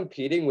 you're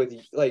competing with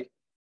like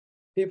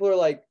people are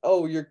like,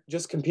 oh, you're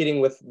just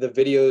competing with the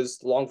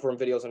videos, long form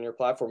videos on your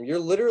platform. You're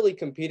literally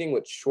competing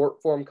with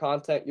short form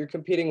content. You're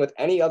competing with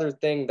any other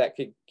thing that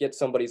could get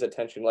somebody's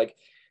attention. Like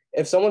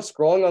if someone's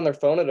scrolling on their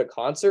phone at a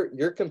concert,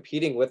 you're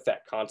competing with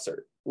that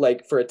concert,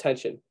 like for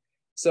attention.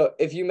 So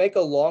if you make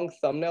a long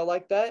thumbnail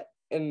like that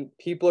and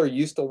people are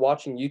used to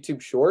watching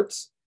YouTube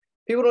shorts,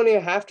 people don't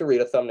even have to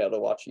read a thumbnail to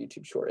watch a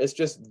YouTube short. It's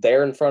just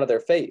there in front of their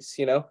face,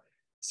 you know?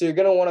 So you're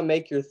gonna want to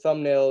make your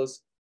thumbnails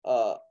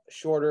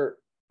shorter,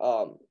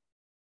 a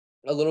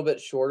little bit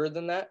shorter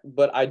than that,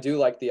 but I do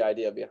like the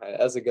idea behind it.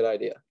 That's a good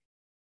idea.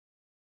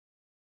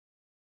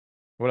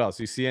 What else?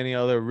 You see any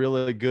other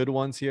really good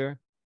ones here?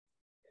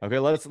 Okay,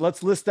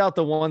 let's list out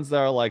the ones that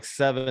are like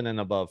 7 and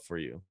above for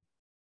you.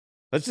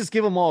 Let's just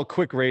give them all a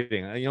quick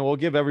rating. You know, we'll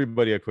give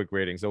everybody a quick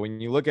rating. So when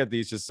you look at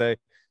these,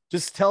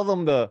 just tell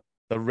them the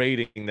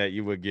rating that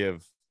you would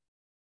give.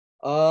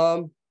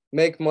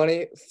 Make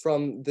money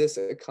from this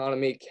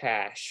economy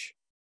cash.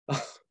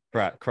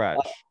 Crash.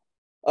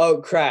 Oh,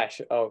 crash.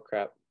 Oh,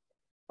 crap.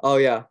 Oh,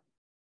 yeah.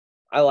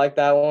 I like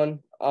that one.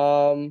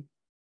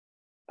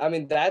 I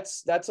mean,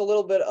 that's a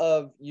little bit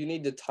of you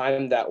need to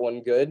time that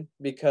one good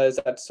because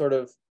that's sort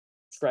of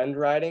trend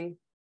riding.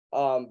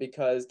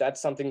 Because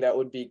that's something that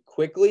would be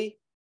quickly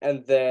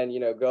and then,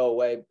 go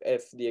away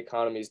if the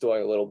economy is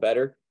doing a little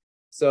better.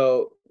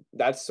 So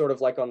that's sort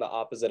of like on the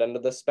opposite end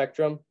of the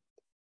spectrum.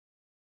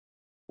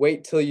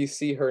 Wait till you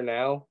see her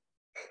now.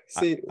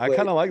 I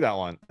kind of like that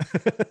one.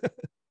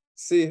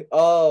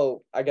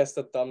 Oh, I guess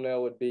the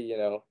thumbnail would be,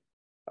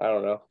 I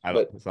don't know,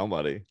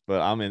 somebody,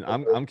 but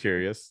I'm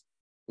curious.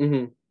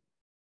 Mm-hmm.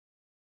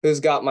 Who's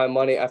got my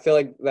money? I feel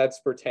like that's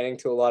pertaining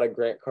to a lot of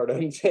Grant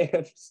Cardone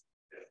fans.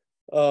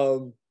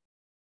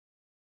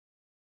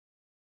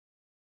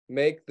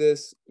 Make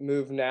this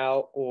move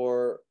now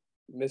or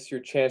miss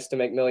your chance to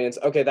make millions.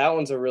 Okay, that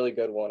one's a really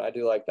good one. I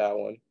do like that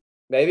one.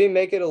 Maybe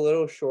make it a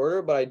little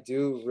shorter, but I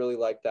do really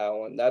like that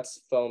one. That's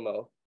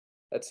FOMO.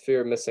 That's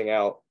fear of missing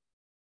out.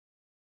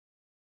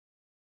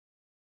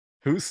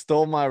 Who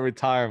stole my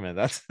retirement?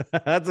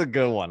 That's a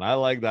good one. I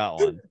like that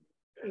one.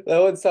 That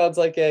one sounds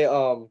like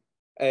a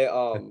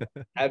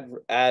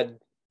ad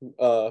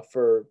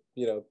for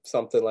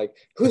something like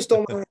who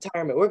stole my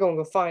retirement? We're gonna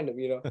go find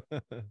him.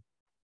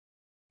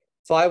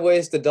 5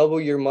 ways to double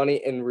your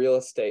money in real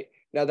estate.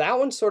 Now that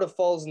one sort of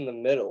falls in the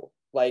middle.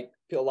 Like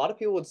a lot of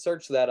people would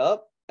search that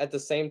up at the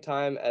same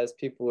time as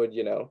people would,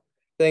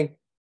 think.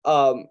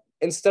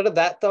 Instead of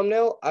that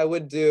thumbnail, I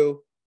would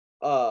do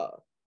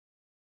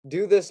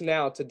this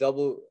now to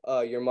double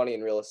your money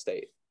in real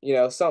estate.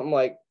 Something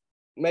like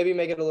maybe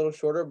make it a little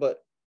shorter,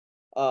 but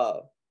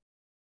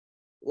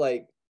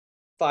like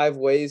 5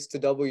 ways to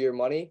double your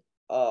money.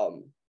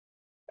 And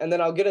then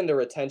I'll get into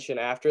retention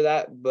after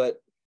that,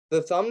 but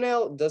the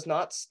thumbnail does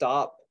not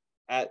stop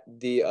at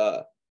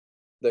the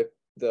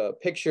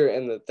picture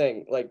and the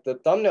thing. Like the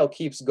thumbnail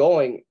keeps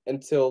going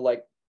until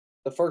like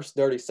the first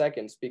 30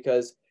 seconds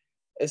because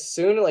as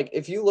soon like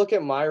if you look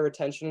at my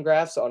retention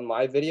graphs on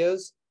my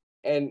videos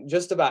and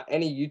just about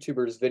any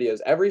YouTuber's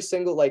videos, every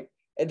single like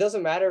it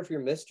doesn't matter if you're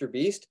Mr.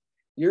 Beast,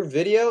 your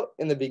video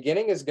in the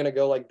beginning is going to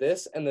go like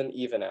this and then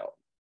even out.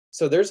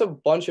 So there's a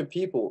bunch of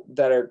people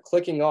that are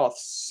clicking off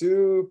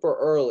super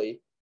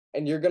early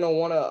and you're going to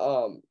want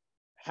to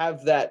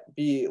have that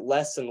be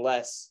less and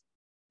less.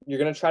 You're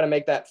going to try to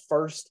make that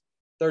first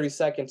 30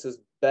 seconds as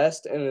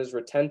best and as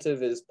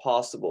retentive as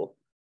possible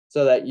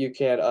so that you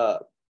can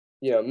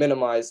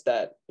minimize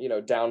that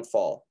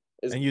downfall.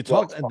 And you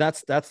talked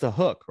that's the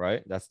hook,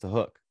 right? That's the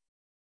hook.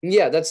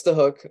 Yeah, that's the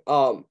hook.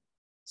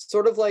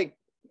 Sort of like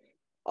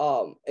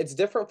it's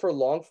different for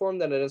long form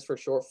than it is for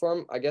short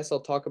form. I guess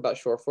I'll talk about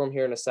short form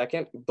here in a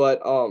second,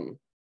 but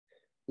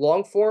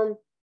long form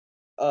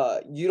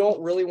you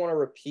don't really want to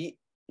repeat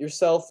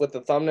yourself with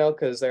the thumbnail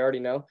because they already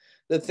know.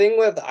 The thing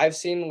with I've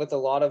seen with a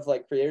lot of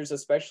like creators,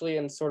 especially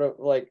in sort of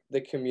like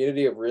the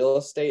community of real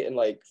estate and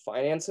like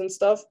finance and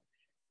stuff,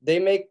 they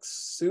make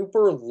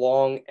super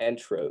long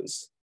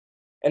intros.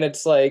 And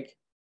it's like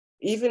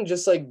even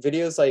just like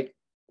videos like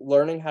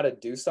learning how to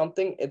do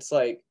something, it's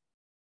like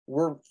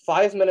we're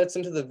 5 minutes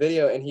into the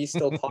video and he's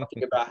still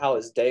talking about how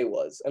his day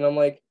was. And I'm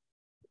like,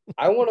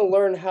 I want to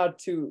learn how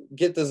to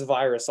get this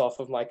virus off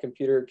of my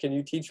computer. Can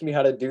you teach me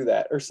how to do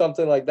that or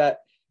something like that?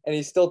 And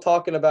he's still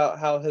talking about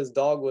how his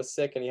dog was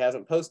sick and he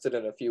hasn't posted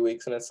in a few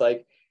weeks. And it's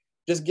like,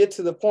 just get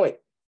to the point.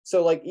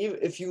 So like, even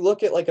if you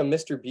look at like a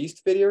Mr.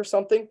 Beast video or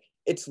something,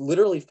 it's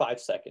literally 5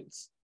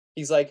 seconds.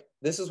 He's like,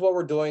 this is what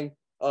we're doing.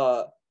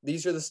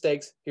 These are the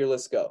stakes. Here,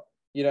 let's go.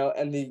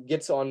 And he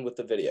gets on with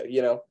the video,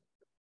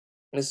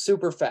 and it's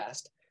super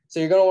fast. So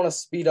you're going to want to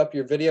speed up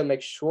your video,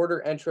 make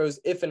shorter intros,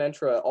 if an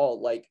intro at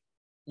all. Like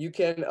you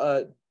can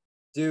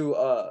do,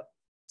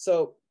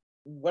 so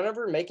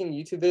whenever making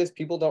YouTube videos,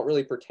 people don't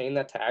really pertain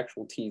that to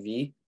actual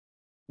TV,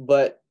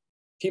 but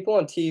people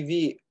on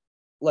TV,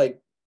 like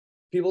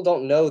people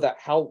don't know that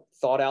how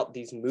thought out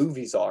these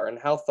movies are and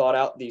how thought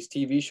out these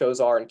TV shows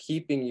are and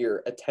keeping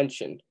your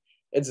attention.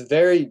 It's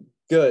very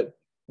good.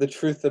 The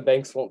truth the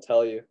banks won't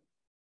tell you.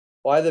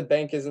 Why the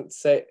bank isn't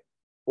safe.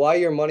 Why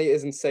your money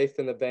isn't safe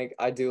in the bank.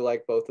 I do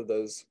like both of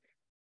those.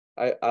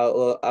 I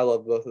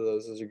love both of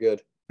those. Those are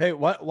good. Hey,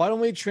 why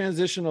don't we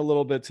transition a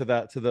little bit to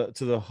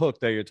the hook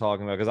that you're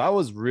talking about? Because I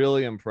was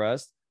really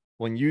impressed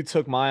when you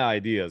took my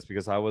ideas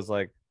because I was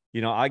like,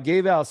 I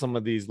gave out some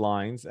of these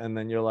lines and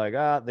then you're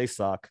like, they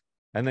suck.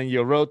 and then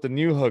you wrote the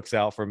new hooks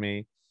out for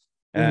me.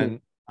 Mm-hmm.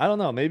 And I don't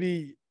know,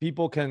 maybe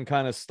people can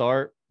kind of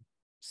start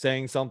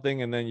saying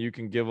something and then you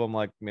can give them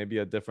like maybe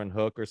a different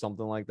hook or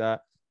something like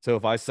that. So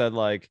if I said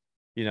like,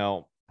 you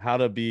know, how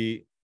you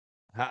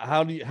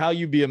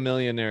be a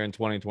millionaire in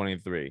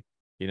 2023,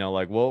 you know,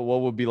 like what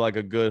would be like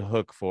a good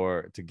hook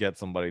for to get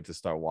somebody to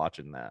start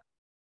watching that?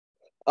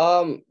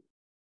 Um,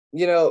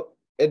 you know,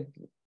 it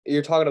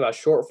you're talking about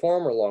short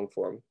form or long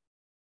form?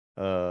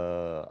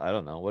 I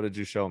don't know. What did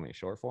you show me?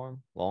 Short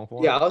form, long Yeah,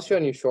 form? I was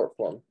showing you short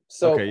form. Okay,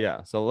 So,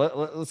 yeah. So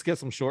let's get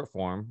some short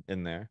form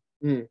in there.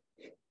 hmm,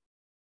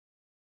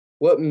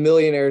 what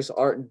millionaires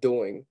aren't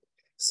doing.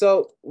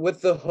 So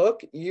with the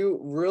hook, you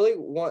really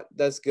want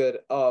that's good.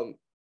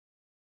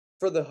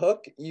 For the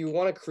hook, you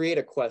want to create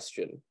a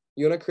question.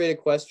 You want to create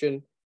a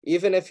question,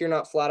 even if you're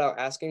not flat out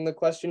asking the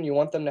question, you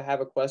want them to have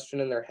a question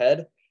in their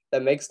head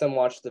that makes them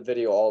watch the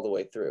video all the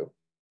way through.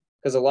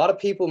 Because a lot of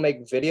people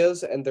make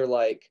videos and they're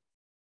like,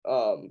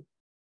 um,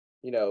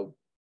 you know,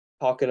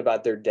 talking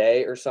about their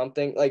day or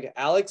something. Like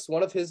Alex,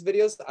 one of his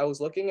videos, I was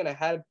looking and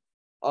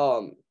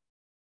um,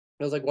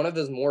 it was like one of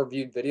his more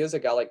viewed videos.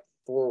 It got like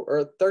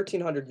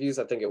 1,300 views,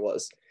 I think it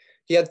was.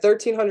 He had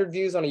 1,300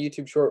 views on a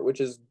YouTube short,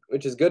 which is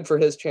good for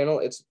his channel.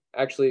 It's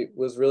actually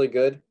was really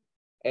good,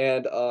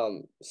 and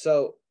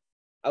so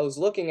I was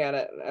looking at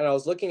it and I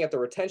was looking at the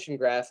retention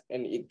graph,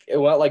 and it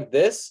went like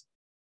this.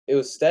 It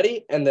was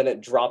steady, and then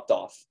it dropped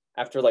off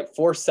after like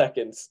 4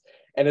 seconds,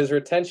 and his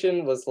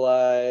retention was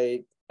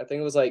like I think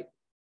it was like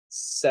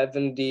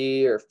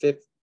 70 or 50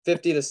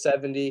 to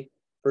 70%,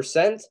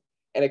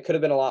 and it could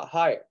have been a lot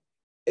higher.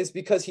 It's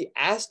because he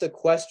asked a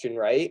question,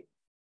 right?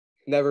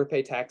 Never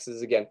pay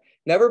taxes again.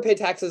 Never pay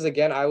taxes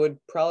again. I would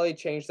probably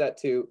change that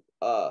to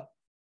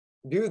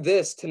do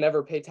this to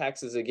never pay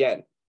taxes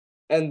again.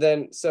 And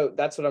then so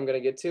that's what I'm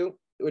gonna get to,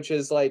 which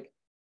is like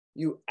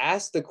you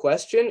ask the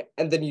question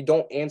and then you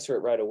don't answer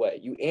it right away.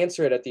 You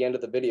answer it at the end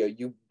of the video.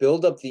 You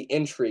build up the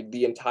intrigue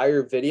the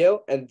entire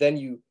video, and then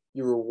you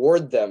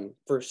reward them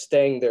for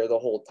staying there the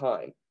whole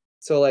time.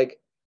 So like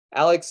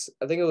Alex,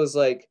 I think it was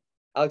like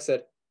Alex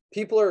said,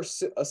 people are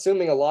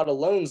assuming a lot of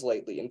loans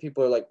lately, and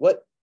people are like,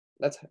 "What?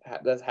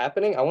 That's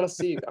happening? I want to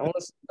see. I want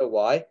to know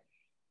why."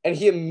 And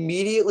he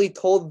immediately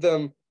told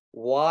them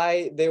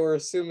why they were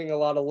assuming a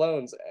lot of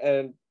loans,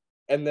 and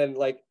then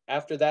like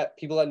after that,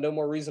 people had no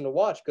more reason to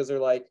watch because they're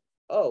like,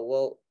 "Oh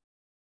well,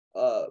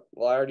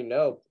 I already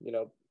know.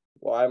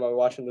 Why am I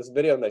watching this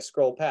video?" And they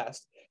scroll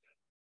past.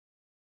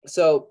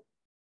 So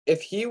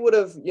if he would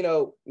have,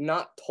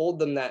 not told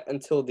them that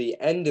until the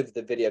end of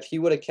the video, if he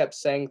would have kept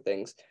saying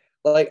things,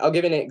 like I'll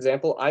give you an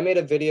example. I made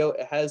a video,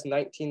 it has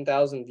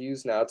 19,000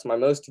 views now. It's my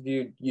most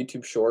viewed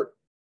YouTube short.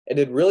 It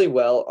did really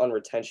well on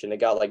retention. It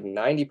got like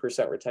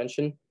 90%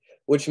 retention,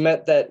 which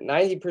meant that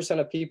 90%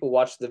 of people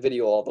watched the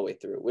video all the way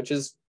through, which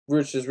is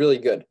really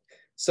good.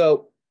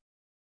 So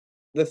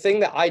the thing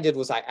that I did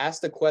was I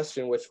asked a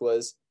question, which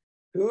was,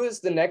 who is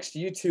the next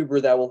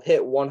YouTuber that will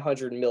hit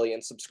 100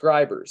 million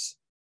subscribers?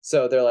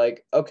 So they're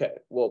like, okay,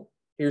 well,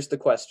 here's the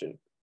question.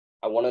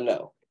 I want to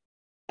know.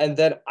 And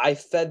then I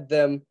fed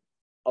them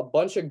a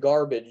bunch of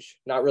garbage,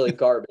 not really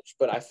garbage,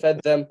 but I fed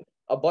them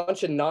a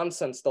bunch of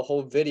nonsense the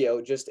whole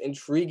video, just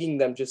intriguing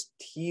them, just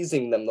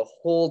teasing them the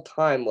whole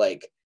time,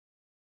 like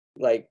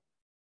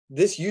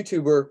this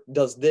YouTuber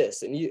does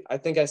this. And I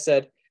think I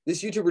said,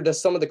 this YouTuber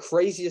does some of the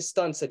craziest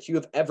stunts that you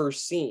have ever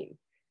seen.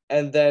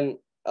 And then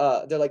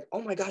they're like,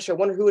 oh my gosh, I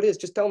wonder who it is.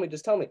 Just tell me,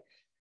 just tell me.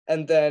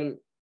 And then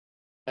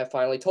I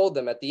finally told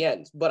them at the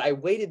end, but I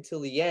waited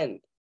till the end.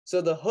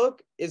 So the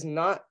hook is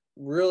not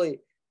really,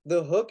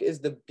 the hook is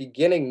the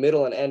beginning,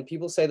 middle, and end.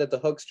 People say that the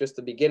hook's just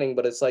the beginning,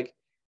 but it's like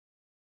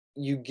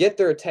you get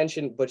their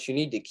attention, but you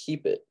need to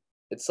keep it.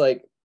 It's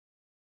like,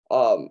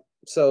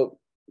 so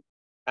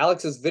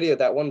Alex's video,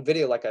 that one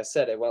video, like I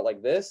said, it went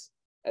like this,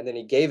 and then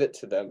he gave it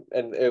to them,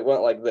 and it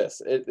went like this.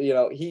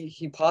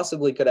 He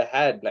possibly could have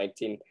had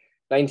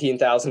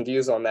 19,000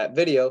 views on that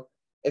video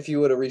if you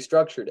would have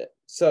restructured it.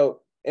 So,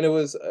 and it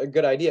was a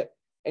good idea.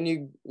 And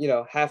you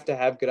have to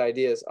have good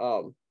ideas.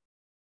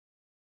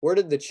 Where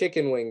did the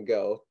chicken wing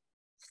go?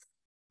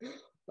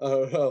 I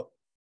don't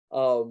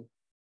know.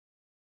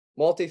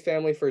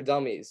 Multifamily for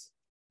dummies.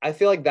 I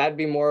feel like that'd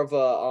be more of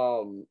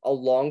a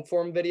long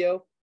form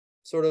video,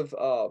 sort of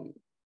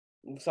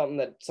something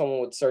that someone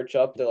would search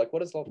up. They're like,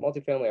 "What is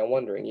multifamily?" I'm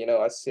wondering.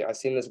 I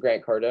seen this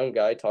Grant Cardone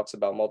guy talks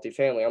about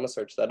multifamily. I'm gonna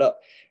search that up.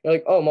 They're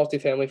like, "Oh,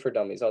 multifamily for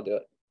dummies. I'll do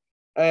it."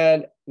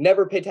 And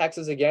never pay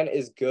taxes again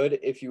is good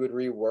if you would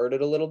reword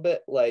it a little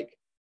bit, like,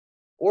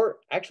 or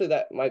actually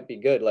that might be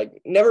good.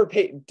 Like,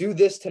 do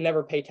this to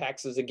never pay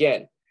taxes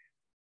again,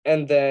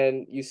 and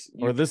then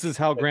Or you this is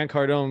how Grant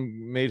Cardone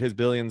made his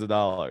billions of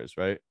dollars,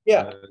 right?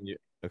 yeah,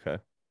 Okay.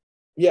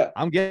 yeah,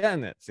 I'm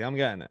getting it. See, I'm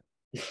getting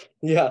it.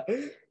 yeah.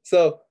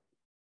 So,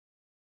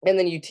 and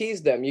then you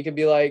tease them. You could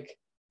be like,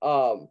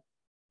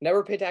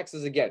 never pay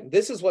taxes again.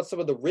 This is what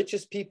some of the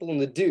richest people in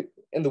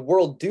the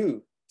world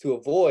do to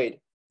avoid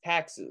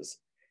taxes.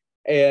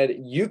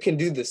 And you can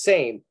do the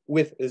same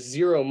with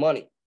zero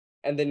money.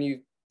 And then you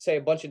say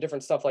a bunch of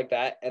different stuff like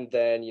that. And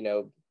then,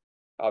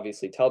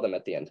 obviously tell them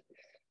at the end.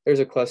 There's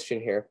a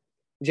question here.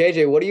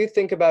 JJ, what do you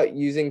think about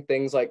using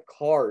things like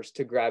cars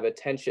to grab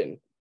attention,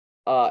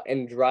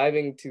 and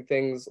driving to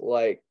things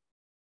like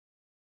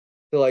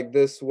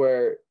this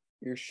where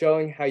you're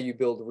showing how you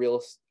build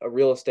a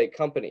real estate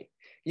company?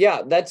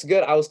 Yeah, that's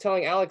good. I was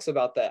telling Alex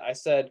about that. I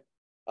said,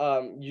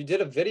 you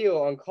did a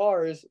video on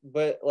cars,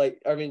 but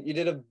you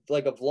did a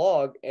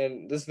vlog,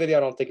 and this video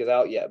I don't think is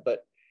out yet,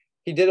 but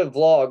he did a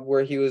vlog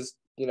where he was,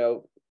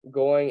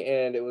 going,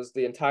 and it was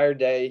the entire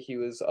day. He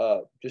was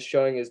just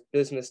showing his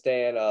business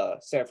day in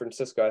San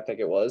Francisco, I think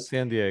it was.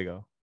 San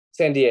Diego.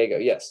 San Diego,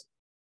 yes.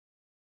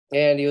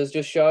 And he was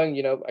just showing,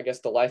 I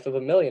guess the life of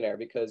a millionaire,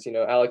 because,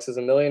 Alex is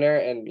a millionaire,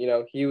 and,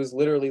 he was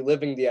literally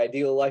living the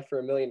ideal life for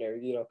a millionaire,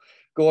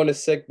 going to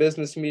sick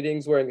business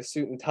meetings, wearing a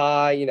suit and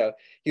tie,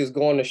 he was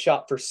going to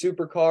shop for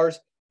supercars.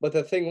 But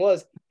the thing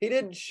was, he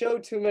didn't show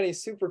too many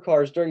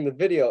supercars during the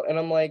video. And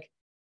I'm like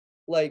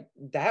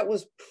that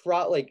was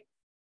probably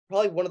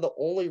one of the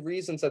only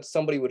reasons that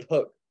somebody would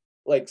hook,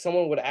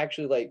 someone would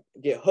actually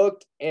get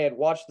hooked and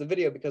watch the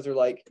video, because they're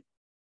like,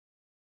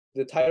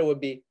 the title would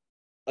be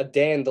A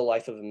Day in the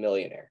Life of a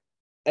Millionaire,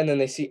 and then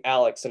they see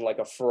Alex in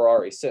a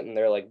Ferrari sitting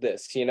there like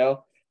this,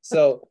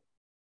 so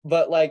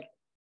but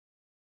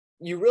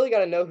you really got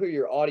to know who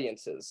your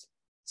audience is.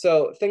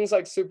 So things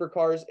like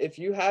supercars, if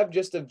you have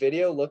just a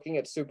video looking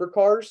at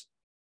supercars,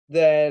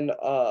 then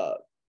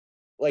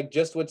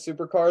just with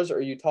supercars,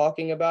 are you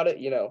talking about it?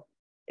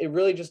 It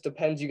really just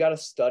depends. You got to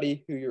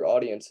study who your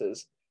audience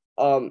is.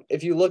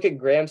 If you look at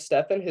Graham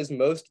Stephan, his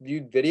most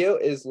viewed video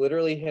is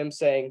literally him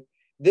saying,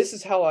 "This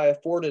is how I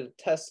afforded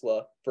a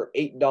Tesla for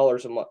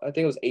 $8 a month." I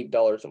think it was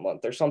 $8 a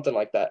month or something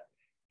like that.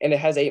 And it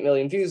has 8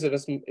 million views,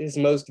 and his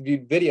most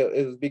viewed video.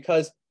 It was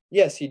because,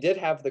 yes, he did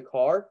have the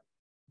car,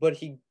 but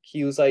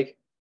he was like,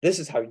 this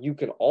is how you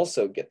can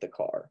also get the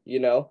car,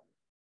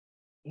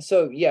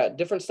 So yeah,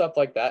 different stuff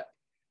like that.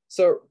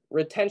 So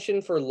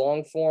retention for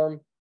long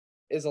form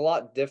is a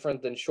lot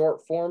different than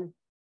short form.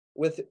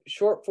 With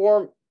short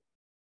form,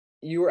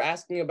 you were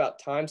asking about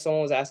time.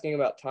 Someone was asking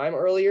about time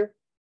earlier.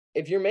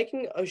 If you're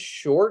making a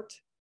short,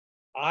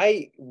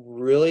 I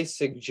really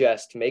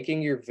suggest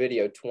making your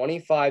video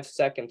 25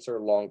 seconds or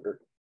longer,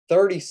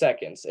 30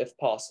 seconds if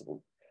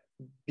possible.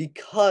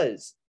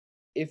 Because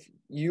if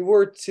you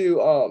were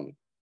to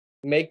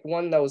make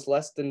one that was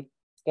less than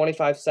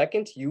 25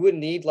 seconds, you would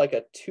need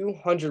a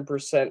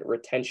 200%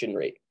 retention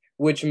rate,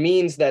 which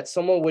means that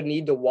someone would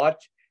need to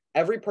watch,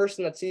 every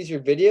person that sees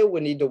your video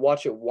would need to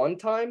watch it one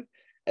time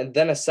and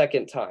then a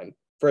second time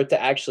for it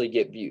to actually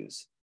get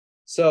views.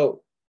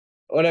 So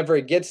whenever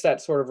it gets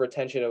that sort of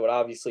retention, it would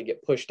obviously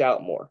get pushed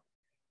out more.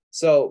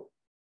 So,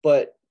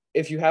 but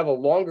if you have a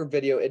longer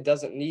video, it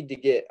doesn't need to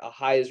get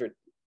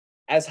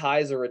as high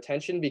as a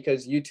retention,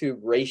 because YouTube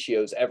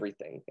ratios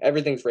everything.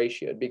 Everything's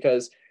ratioed,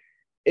 because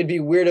it'd be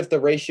weird if the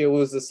ratio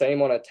was the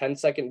same on a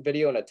 10-second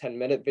video and a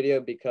 10-minute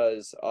video,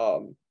 because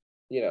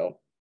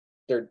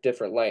they're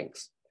different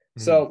lengths.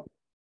 Mm-hmm. So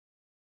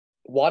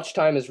watch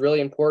time is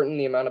really important,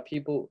 the amount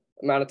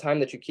of time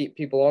that you keep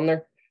people on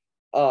there.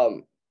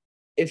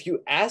 If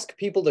you ask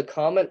people to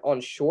comment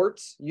on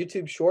shorts,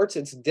 YouTube shorts,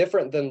 it's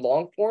different than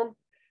long form.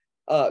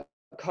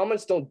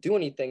 Comments don't do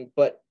anything,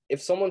 but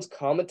if someone's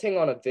commenting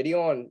on a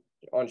video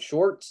on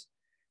shorts,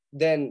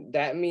 then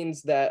that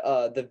means that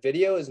the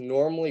video is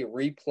normally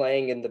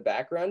replaying in the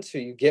background, so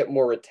you get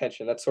more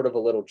retention. That's sort of a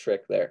little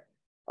trick there.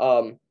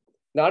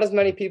 Not as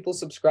many people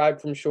subscribe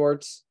from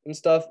shorts and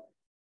stuff,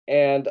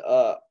 and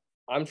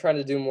I'm trying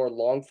to do more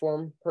long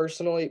form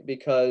personally,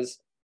 because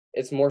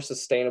it's more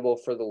sustainable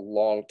for the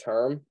long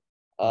term.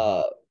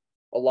 A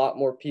lot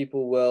more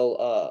people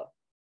will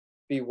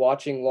be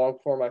watching long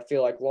form, I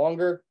feel like,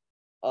 longer,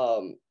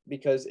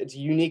 because it's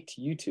unique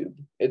to YouTube.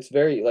 It's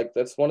very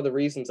that's one of the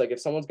reasons, if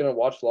someone's going to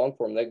watch long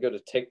form, they go to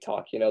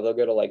TikTok, they'll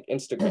go to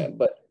Instagram,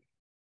 but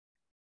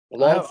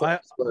long form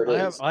is where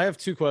it is. I have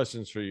two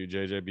questions for you,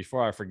 JJ,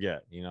 before I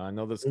forget. I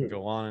know this can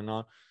go on and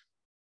on.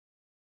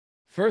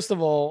 First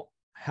of all,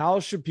 how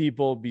should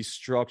people be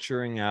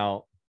structuring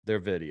out their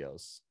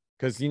videos?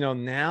 Because,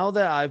 now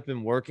that I've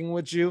been working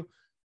with you,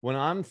 when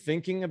I'm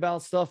thinking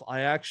about stuff,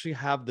 I actually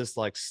have this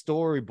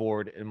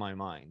storyboard in my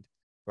mind,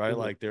 right?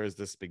 Mm-hmm. There's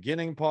this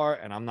beginning part,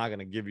 and I'm not going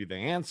to give you the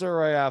answer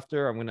right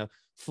after. I'm going to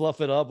fluff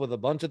it up with a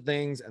bunch of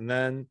things, and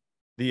then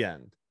the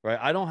end, right?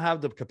 I don't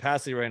have the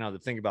capacity right now to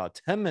think about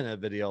a 10-minute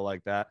video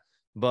like that,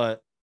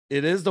 but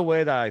it is the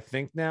way that I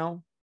think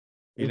now,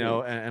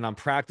 and I'm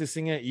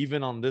practicing it.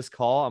 Even on this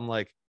call, I'm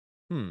like,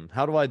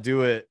 how do I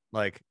do it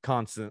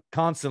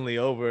constantly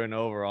over and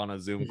over on a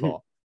Zoom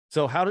call?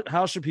 So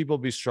how should people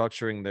be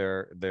structuring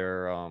their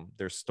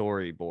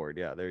storyboard?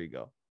 Yeah, there you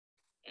go.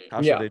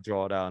 How should they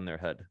draw it out in their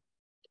head?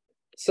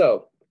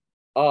 So,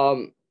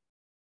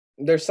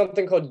 there's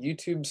something called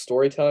YouTube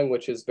storytelling,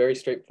 which is very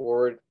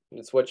straightforward.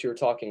 It's what you were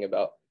talking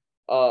about.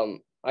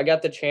 I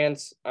got the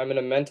chance. I'm in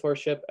a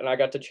mentorship, and I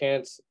got the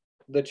chance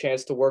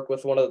to work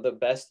with one of the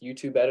best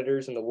YouTube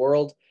editors in the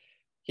world.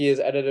 He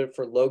is edited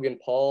for Logan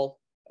Paul.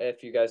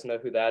 If you guys know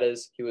who that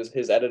is, he was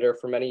his editor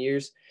for many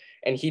years,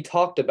 and he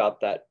talked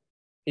about that.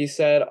 He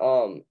said,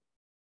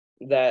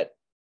 that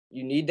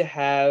you need to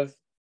have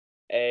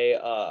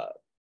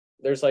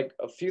there's like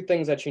a few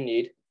things that you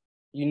need.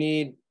 You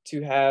need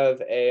to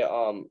have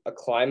a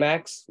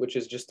climax, which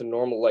is just a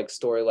normal like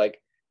story, like,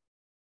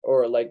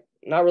 or like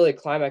not really a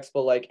climax,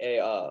 but like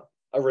a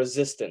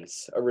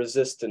resistance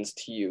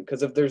to you.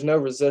 Because if there's no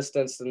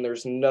resistance, then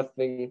there's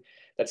nothing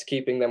that's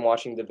keeping them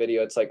watching the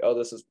video. It's like, oh,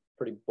 this is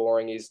pretty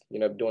boring. He's,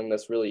 doing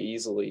this really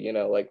easily.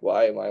 Like,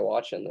 why am I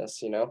watching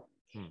this?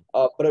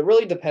 But it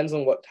really depends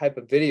on what type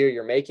of video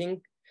you're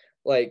making.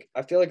 Like,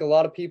 I feel like a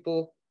lot of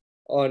people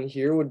on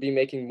here would be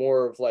making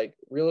more of like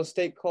real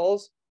estate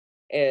calls,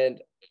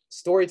 and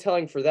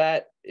storytelling for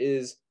that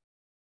is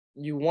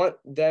you want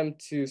them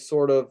to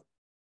sort of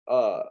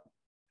uh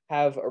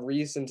have a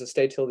reason to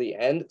stay till the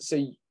end.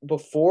 So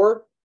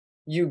before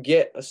you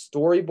get a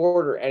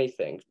storyboard or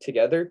anything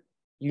together,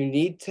 you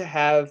need to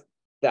have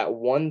that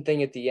one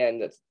thing at the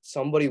end that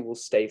somebody will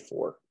stay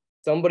for.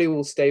 Somebody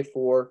will stay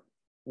for,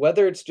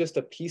 whether it's just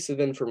a piece of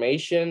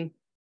information,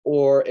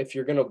 or if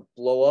you're gonna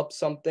blow up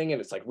something and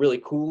it's like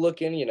really cool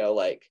looking,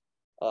 like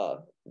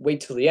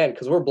wait till the end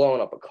because we're blowing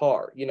up a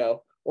car,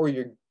 or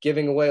you're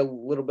giving away a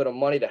little bit of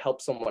money to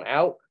help someone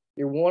out.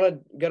 You're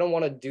gonna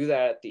want to do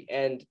that at the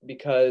end,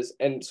 because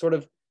and sort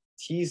of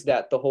tease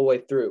that the whole way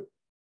through.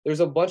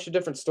 There's a bunch of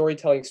different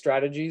storytelling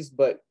strategies,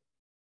 but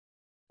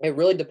it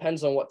really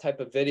depends on what type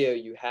of video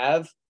you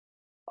have.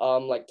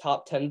 Like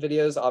top 10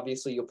 videos,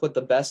 obviously you'll put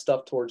the best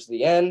stuff towards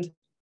the end,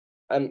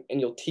 and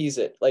you'll tease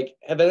it. Like,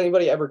 have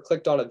anybody ever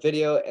clicked on a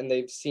video and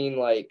they've seen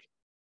like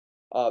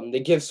they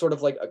give sort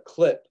of like a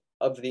clip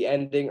of the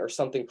ending or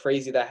something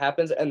crazy that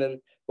happens, and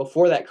then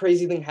before that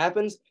crazy thing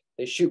happens,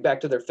 they shoot back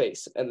to their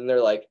face, and then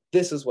they're like,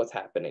 this is what's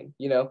happening.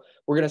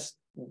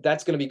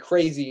 That's gonna be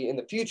crazy in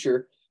the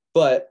future,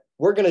 but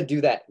we're gonna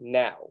do that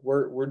now.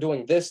 We're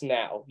doing this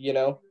now.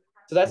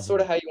 So that's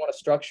sort of how you want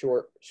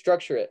to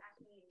structure it.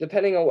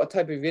 Depending on what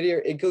type of video,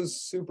 it goes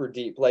super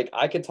deep. Like,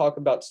 I could talk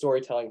about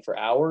storytelling for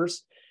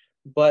hours,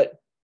 but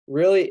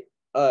really,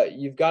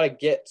 you've got to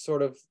get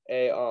sort of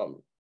a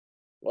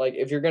like,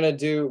 if you're gonna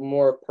do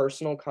more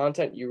personal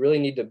content, you really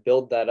need to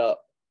build that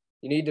up.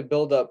 You need to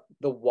build up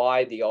the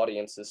why the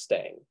audience is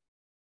staying.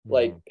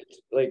 Like,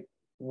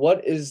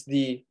 what is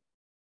the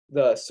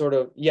sort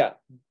of, yeah,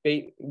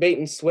 bait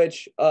and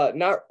switch.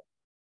 Not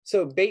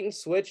so bait and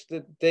switch.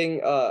 The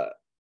thing,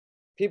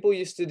 people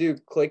used to do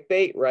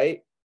clickbait,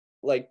 right?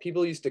 Like,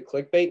 people used to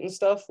clickbait and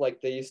stuff. Like,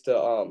 they used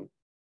to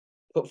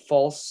put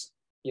false,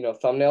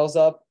 thumbnails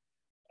up.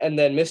 And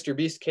then Mr.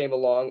 Beast came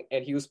along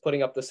and he was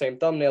putting up the same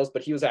thumbnails,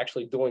 but he was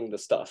actually doing the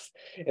stuff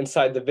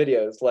inside the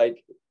videos.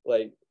 Like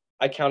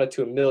I counted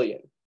to 1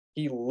 million.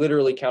 He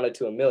literally counted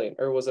to 1 million,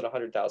 or was it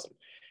 100,000?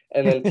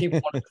 And then people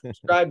want to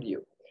subscribe to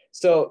you.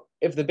 So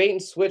if the bait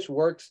and switch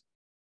works,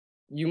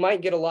 you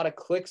might get a lot of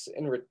clicks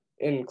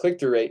in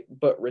click-through rate,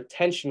 but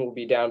retention will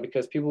be down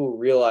because people will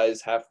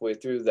realize halfway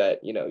through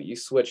that, you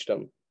switched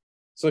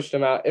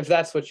them out. If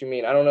that's what you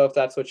mean. I don't know if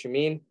that's what you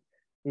mean,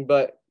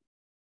 but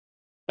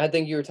I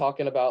think you were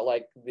talking about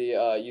like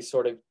you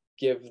sort of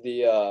give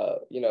the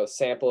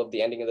sample of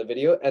the ending of the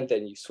video, and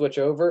then you switch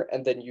over,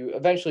 and then you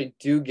eventually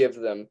do give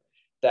them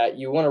that.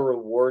 You want to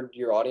reward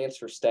your audience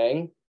for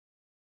staying,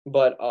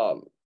 but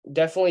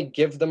definitely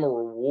give them a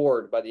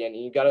reward by the end.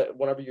 And you gotta,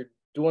 whenever you're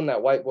doing that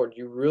whiteboard,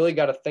 you really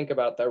got to think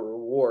about that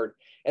reward,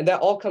 and that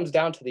all comes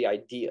down to the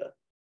idea.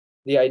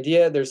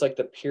 There's like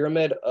the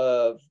pyramid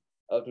of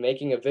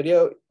making a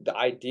video. The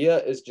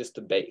idea is just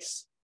the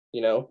base,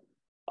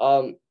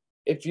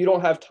 if you don't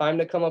have time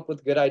to come up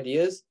with good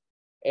ideas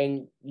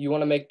and you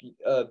want to make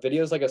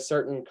videos like a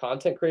certain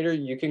content creator,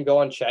 you can go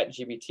on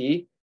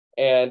ChatGPT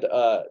and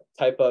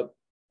type up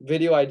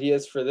video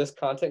ideas for this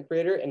content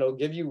creator, and it'll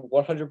give you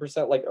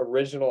 100% like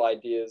original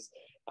ideas.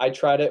 I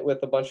tried it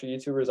with a bunch of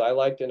YouTubers I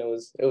liked, and it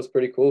was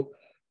pretty cool.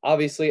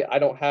 Obviously, I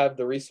don't have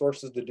the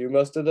resources to do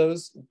most of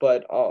those,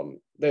 but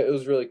it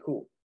was really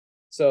cool.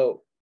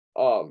 So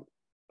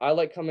I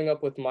like coming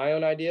up with my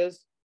own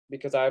ideas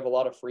because I have a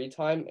lot of free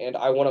time and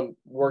I want to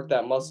work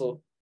that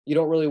muscle. You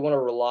don't really want to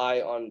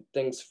rely on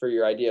things for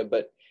your idea,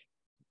 but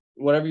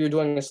whenever you're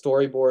doing a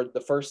storyboard,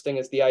 the first thing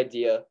is the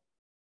idea,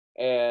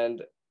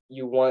 and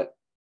you want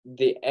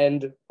the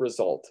end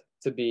result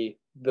to be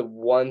the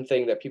one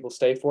thing that people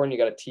stay for, and you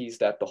got to tease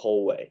that the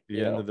whole way.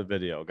 The end of the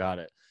video. Got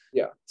it.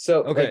 Yeah.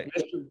 So okay.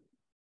 Like,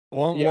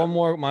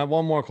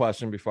 one more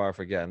question before I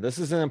forget. And this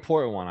is an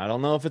important one. I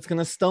don't know if it's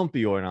gonna stump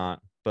you or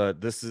not,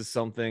 but this is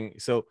something.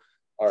 So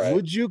all right.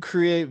 Would you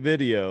create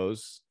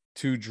videos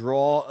to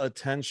draw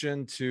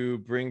attention to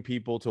bring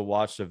people to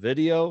watch the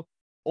video,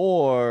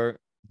 or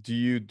do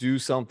you do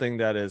something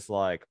that is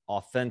like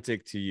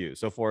authentic to you?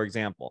 So for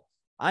example,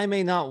 I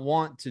may not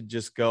want to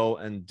just go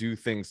and do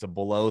things to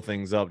blow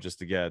things up just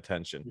to get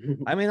attention.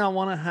 I may not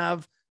want to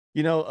have,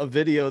 a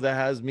video that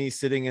has me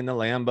sitting in the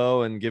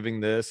Lambo and giving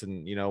this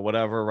and,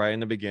 whatever right in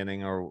the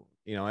beginning, or,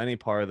 any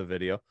part of the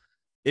video.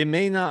 I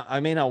may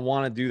not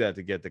want to do that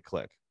to get the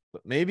click,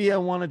 but maybe I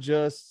want to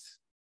just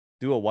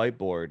do a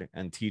whiteboard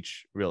and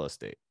teach real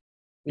estate,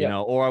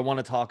 or I want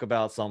to talk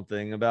about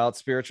something about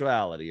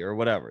spirituality or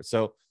whatever.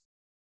 So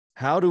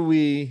how do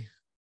we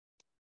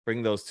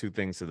bring those two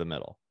things to the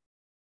middle.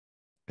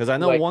 Because I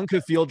know Like, one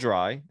could feel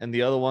dry and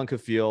the other one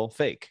could feel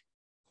fake.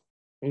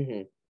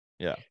 mhm.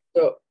 Yeah.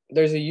 So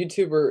there's a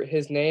YouTuber,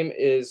 his name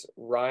is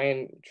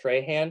Ryan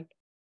Trahan,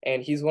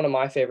 and he's one of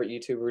my favorite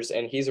YouTubers,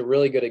 and he's a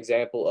really good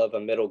example of a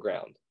middle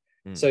ground.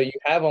 Mm. So you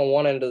have on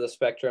one end of the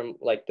spectrum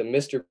like the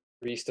Mr.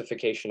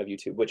 Beastification of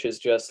YouTube, which is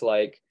just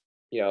like,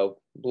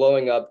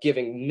 blowing up,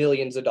 giving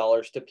millions of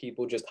dollars to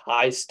people, just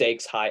high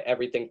stakes, high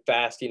everything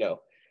fast,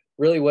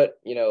 really what,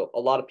 a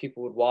lot of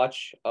people would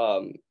watch,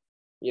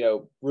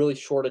 really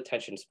short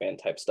attention span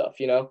type stuff,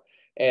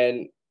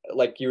 and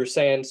like you were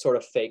saying, sort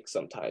of fake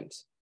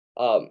sometimes,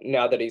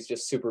 now that he's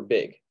just super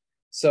big.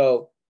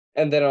 So,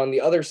 and then on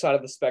the other side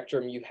of the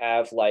spectrum, you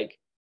have like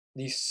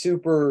these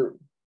super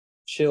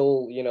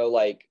chill,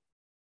 like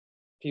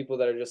people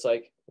that are just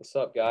like, what's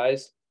up,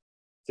 guys?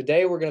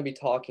 Today we're going to be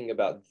talking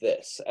about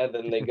this. And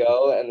then they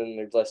go and then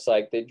they're just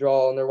like, they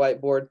draw on their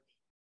whiteboard.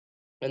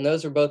 And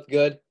those are both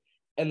good.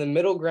 And the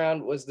middle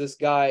ground was this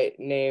guy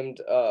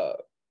named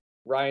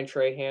Ryan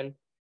Trahan.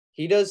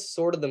 He does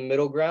sort of the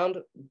middle ground,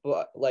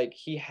 but like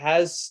he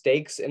has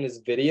stakes in his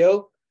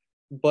video,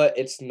 but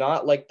it's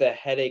not like the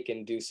headache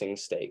inducing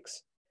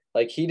stakes.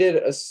 Like he did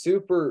a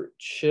super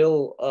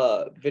chill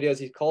videos.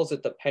 He calls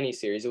it the penny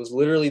series. It was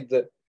literally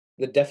the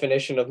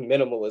definition of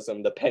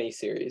minimalism, the penny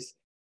series,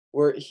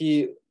 where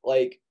he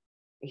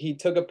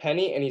took a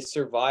penny and he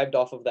survived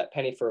off of that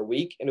penny for a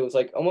week, and it was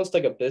like almost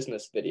like a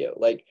business video.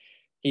 Like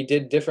he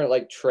did different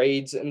like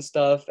trades and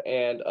stuff,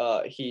 and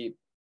he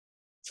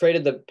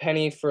traded the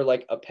penny for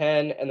like a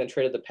pen, and then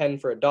traded the pen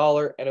for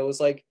 $1, and it was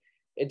like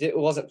it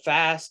wasn't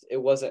fast, it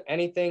wasn't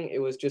anything, it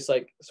was just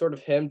like sort of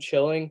him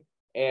chilling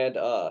and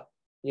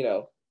you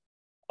know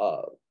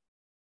uh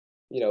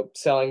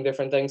selling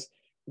different things.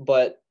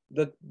 But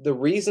the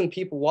reason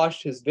people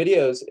watched his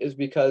videos is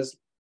because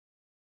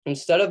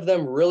instead of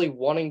them really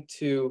wanting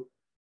to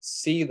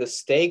see the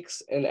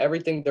stakes and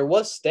everything, there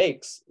was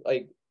stakes.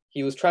 Like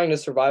he was trying to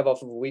survive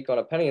off of a week on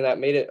a penny, and that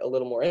made it a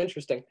little more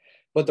interesting.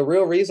 But the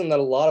real reason that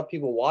a lot of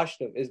people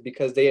watched him is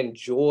because they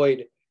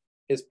enjoyed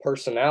his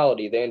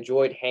personality. They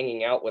enjoyed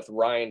hanging out with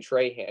Ryan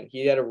Trahan.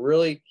 He has a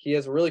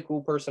really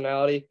cool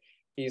personality.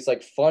 He's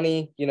like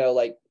funny,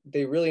 like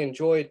they really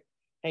enjoyed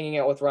hanging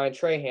out with Ryan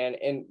Trahan.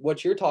 And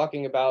what you're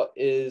talking about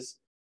is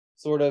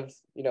sort of,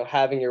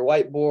 having your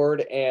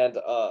whiteboard and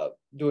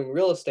doing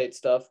real estate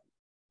stuff.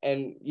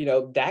 And,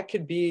 that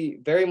could be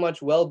very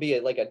much well be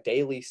like a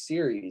daily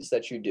series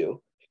that you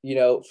do,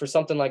 for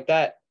something like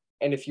that.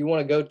 And if you want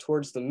to go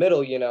towards the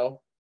middle, you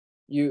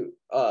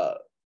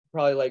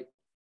probably like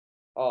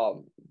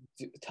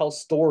tell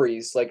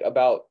stories like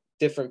about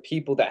different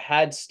people that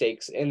had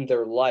stakes in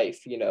their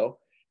life,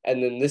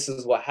 and then this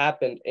is what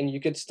happened. And you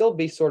could still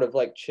be sort of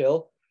like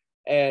chill,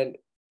 and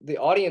the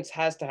audience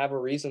has to have a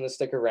reason to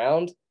stick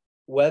around,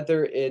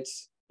 whether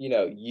it's,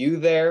 you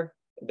there,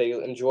 they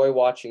enjoy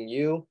watching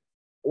you,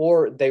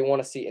 or they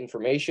want to see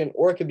information,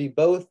 or it could be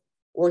both,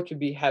 or it could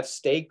be have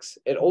stakes.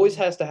 It always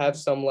has to have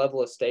some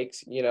level of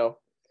stakes,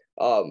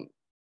 um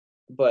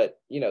but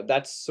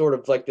that's sort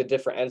of like the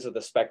different ends of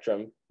the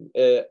spectrum.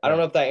 I don't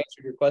know Yeah. if that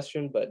answered your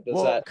question, but does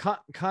Well, that?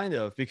 kind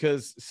of,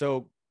 because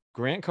so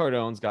Grant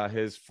Cardone's got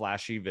his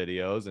flashy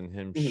videos and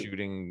him Mhm.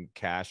 shooting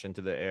cash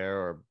into the air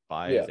or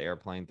by Yeah, his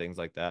airplane, things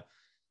like that.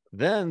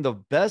 Then the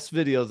best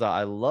videos that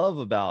I love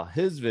about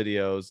his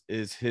videos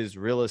is his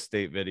real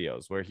estate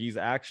videos, where he's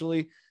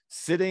actually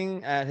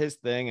sitting at his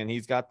thing and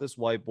he's got this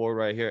whiteboard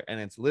right here. And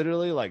it's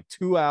literally like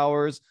 2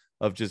 hours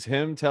of just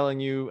him telling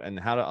you and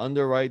how to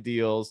underwrite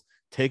deals,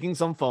 taking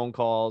some phone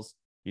calls,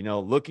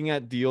 looking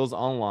at deals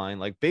online,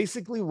 like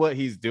basically what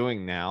he's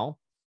doing now,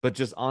 but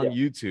just on yeah.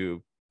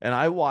 YouTube. And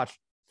I watched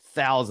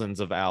thousands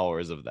of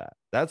hours of that.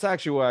 That's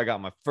actually where I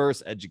got my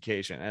first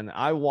education. And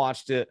I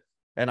watched it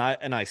and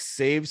I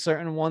saved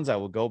certain ones I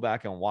will go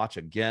back and watch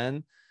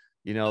again.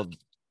 You know,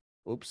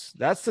 oops,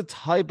 that's the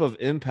type of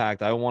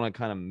impact I want to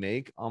kind of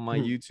make on my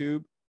Mhm.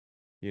 YouTube,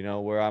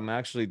 where I'm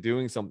actually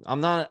doing something.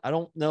 I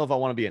don't know if I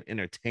want to be an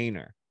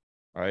entertainer.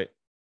 Right.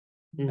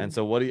 And Mhm.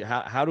 so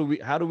how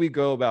do we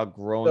go about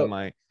growing So,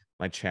 my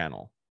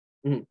channel?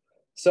 mhm.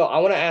 So I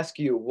want to ask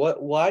you,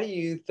 why do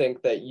you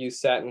think that you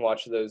sat and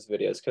watched those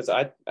videos? Because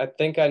I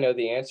think I know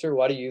the answer.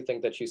 Why do you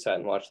think that you sat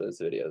and watched those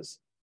videos?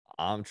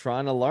 I'm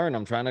trying to learn.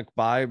 I'm trying to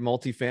buy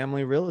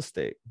multifamily real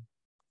estate.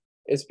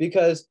 It's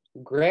because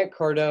Grant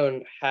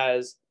Cardone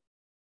has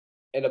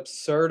an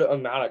absurd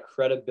amount of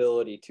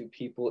credibility to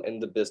people in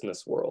the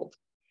business world.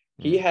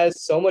 He Mm,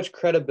 has so much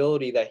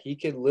credibility that he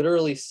could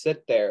literally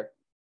sit there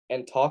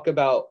and talk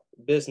about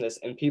business,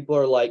 and people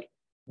are like,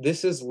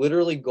 this is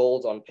literally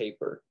gold on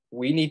paper.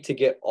 We need to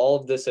get all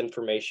of this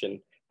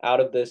information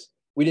out of this.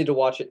 We need to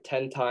watch it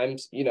 10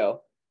 times,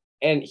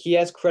 And he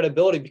has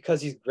credibility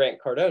because he's Grant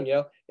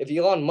Cardone, If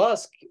Elon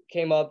Musk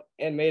came up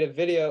and made a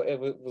video, it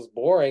was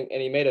boring,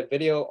 and he made a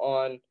video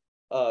on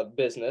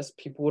business,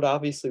 people would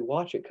obviously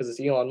watch it because it's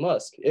Elon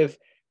Musk. If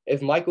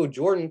Michael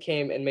Jordan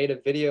came and made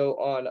a video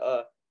on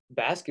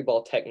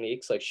basketball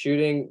techniques like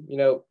shooting,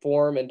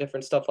 form and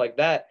different stuff like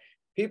that,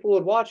 people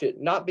would watch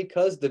it, not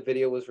because the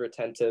video was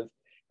retentive.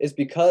 is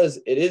because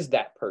it is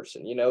that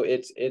person, you know,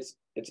 it's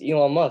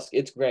Elon Musk,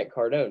 it's Grant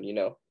Cardone, you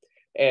know,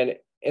 and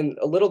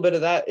a little bit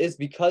of that is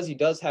because he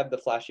does have the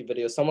flashy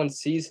videos. Someone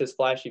sees his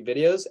flashy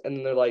videos and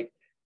then they're like,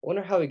 I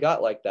wonder how he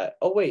got like that.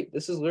 Oh wait,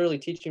 this is literally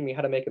teaching me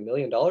how to make $1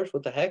 million.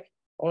 What the heck?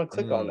 I want to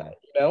click on that,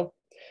 you know?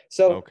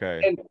 So,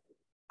 Okay. and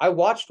I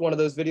watched one of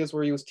those videos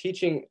where he was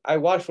teaching. I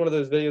watched one of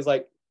those videos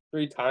like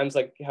 3 times,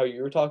 like how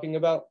you were talking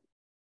about.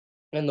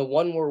 And the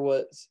one where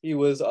was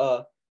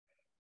uh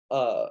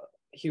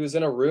he was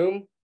in a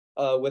room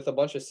with a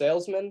bunch of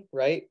salesmen,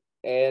 right?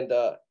 And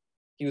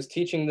he was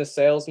teaching the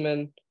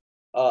salesman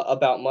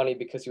about money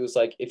because he was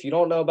like, if you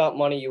don't know about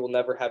money, you will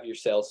never have your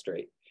sales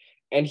straight.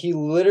 And he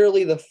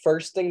literally, the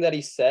first thing that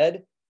he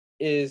said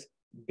is,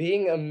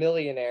 being a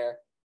millionaire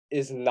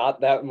is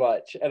not that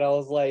much. And I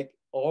was like,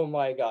 oh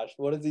my gosh,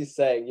 what is he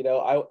saying?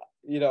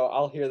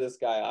 I'll hear this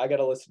guy. I got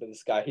to listen to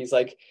this guy. He's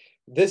like,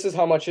 this is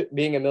how much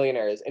being a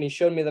millionaire is. And he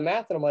showed me the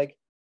math and I'm like,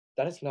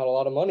 that is not a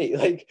lot of money.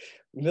 Like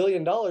 $1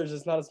 million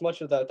is not as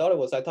much as I thought it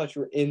was. I thought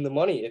you were in the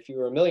money if you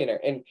were a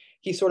millionaire. And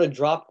he sort of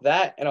dropped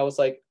that. And I was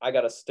like, I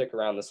got to stick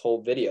around this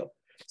whole video.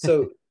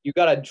 So you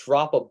got to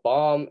drop a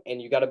bomb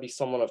and you got to be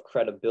someone of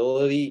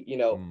credibility. You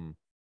know, Mm.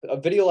 a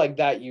video like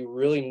that, you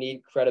really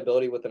need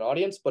credibility with an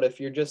audience. But if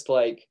you're just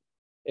like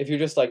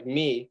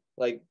me,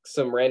 like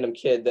some random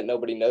kid that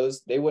nobody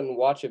knows, they wouldn't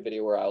watch a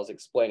video where I was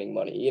explaining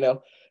money, you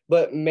know?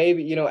 But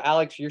maybe, you know,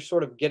 Alex, you're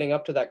sort of getting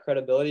up to that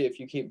credibility if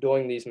you keep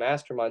doing these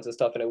masterminds and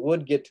stuff. And it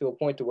would get to a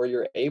point to where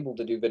you're able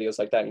to do videos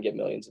like that and get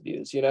millions of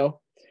views, you know?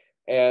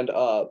 And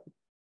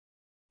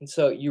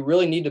so you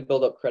really need to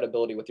build up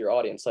credibility with your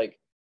audience. Like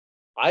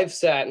I've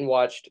sat and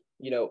watched,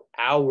 you know,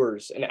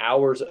 hours and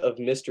hours of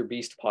Mr.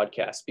 Beast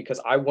podcasts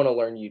because I want to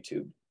learn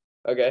YouTube.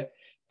 Okay.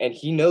 And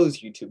he knows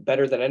YouTube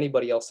better than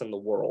anybody else in the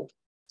world.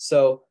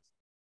 So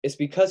it's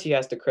because he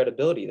has the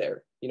credibility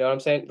there. You know what I'm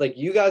saying? Like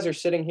you guys are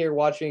sitting here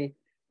watching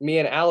me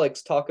and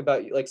Alex talk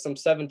about like some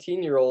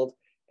 17-year-old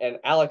and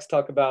Alex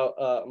talk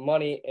about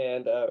money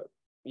and,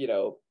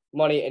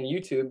 money and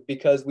YouTube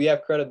because we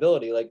have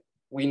credibility. Like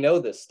we know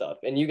this stuff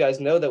and you guys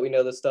know that we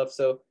know this stuff.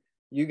 So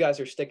you guys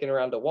are sticking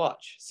around to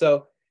watch.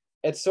 So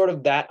it's sort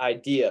of that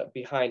idea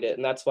behind it.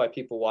 And that's why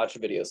people watch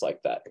videos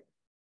like that.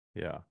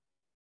 Yeah.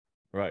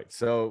 Right.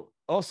 So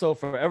also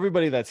for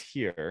everybody that's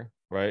here,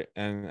 right?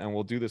 And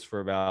we'll do this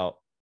for about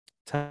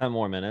 10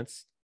 more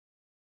minutes.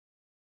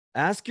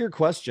 Ask your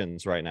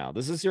questions right now.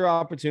 This is your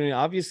opportunity.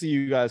 Obviously,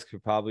 you guys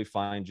could probably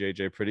find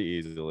JJ pretty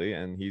easily,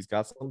 and he's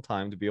got some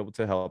time to be able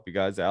to help you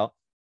guys out.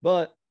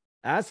 But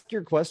ask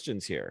your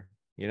questions here.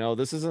 You know,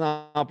 this is an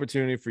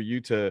opportunity for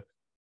you to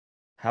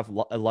have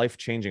a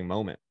life-changing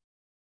moment,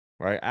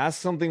 right? Ask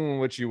something in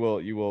which you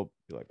will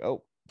be like,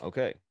 oh,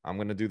 okay, I'm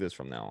gonna do this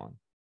from now on.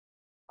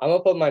 I'm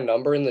gonna put my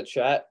number in the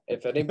chat.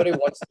 If anybody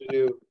wants to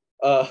do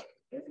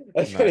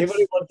if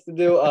anybody Nice. wants to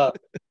do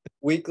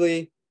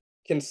weekly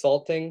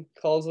consulting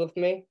calls with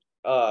me,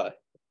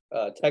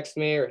 text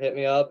me or hit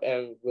me up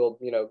and we'll,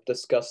 you know,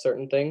 discuss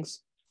certain things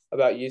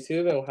about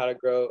YouTube and how to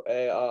grow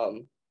a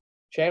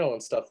channel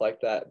and stuff like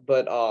that.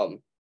 But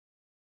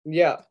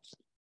yeah,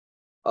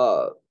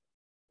 uh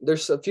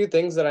there's a few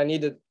things that I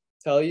need to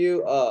tell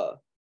you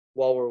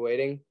while we're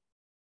waiting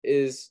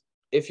is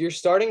if you're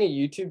starting a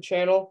YouTube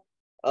channel,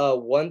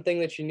 one thing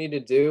that you need to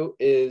do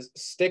is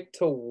stick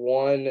to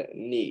one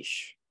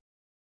niche.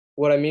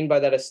 What I mean by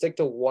that is stick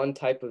to one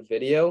type of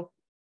video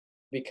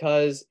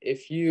because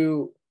if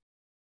you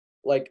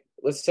like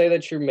let's say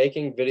that you're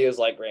making videos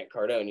like Grant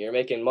Cardone, you're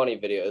making money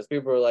videos.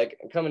 People are like,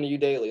 I'm coming to you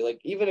daily. Like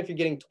even if you're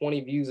getting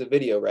 20 views a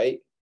video, right?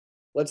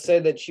 Let's say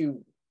that you're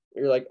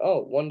like,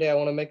 oh, one day I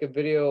want to make a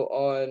video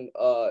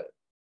on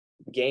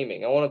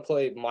gaming. I want to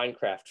play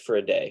Minecraft for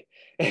a day.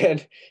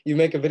 And you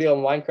make a video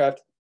on Minecraft,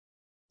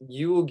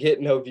 you will get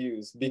no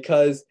views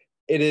because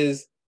it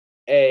is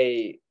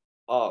a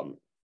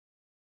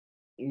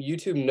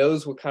YouTube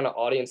knows what kind of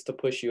audience to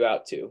push you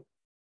out to.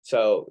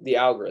 So the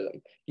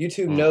algorithm.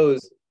 YouTube Mm.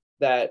 knows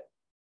that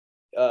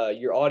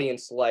your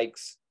audience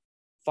likes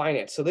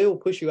finance. So they will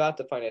push you out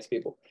to finance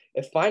people.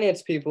 If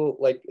finance people,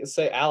 like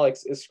say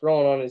Alex is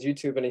scrolling on his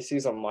YouTube and he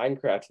sees a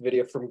Minecraft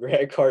video from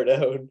Grant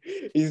Cardone,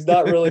 he's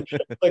not really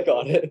going to click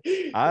on it.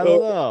 I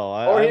don't know.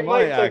 Or I he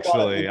might might click on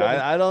it actually.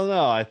 because, I don't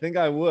know. I think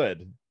I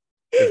would.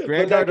 If but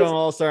Grant no, Cardone because,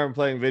 all started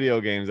playing video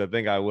games, I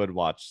think I would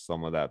watch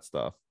some of that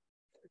stuff.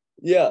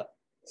 yeah.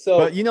 But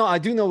So, you know, I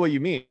do know what you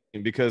mean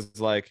because,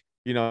 like,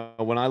 you know,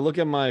 when I look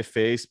at my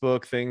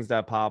Facebook things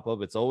that pop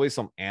up, it's always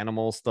some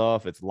animal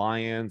stuff. It's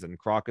lions and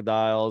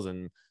crocodiles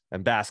and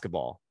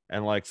basketball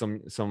and like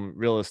some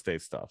real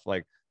estate stuff.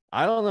 Like,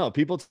 I don't know.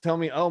 People tell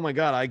me, oh my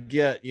God, I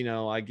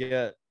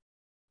get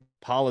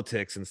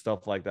politics and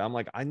stuff like that. I'm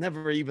like, I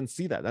never even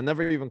see that. That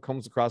never even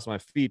comes across my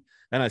feed.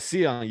 And I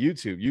see it on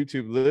YouTube.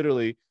 YouTube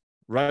literally,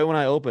 right when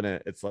I open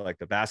it, it's like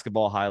the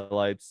basketball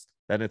highlights.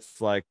 Then it's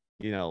like,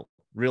 you know,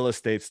 real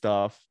estate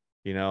stuff,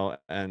 you know,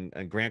 and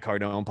Grant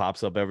Cardone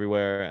pops up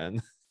everywhere.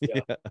 And yeah.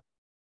 yeah,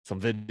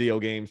 some video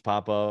games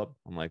pop up.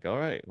 I'm like, all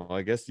right, well,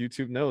 I guess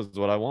YouTube knows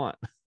what I want.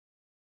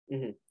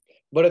 Mhm.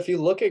 But if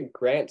you look at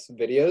Grant's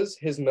videos,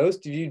 his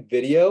most viewed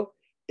video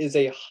is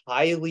a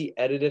highly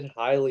edited,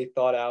 highly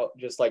thought out,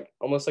 just like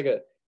almost like a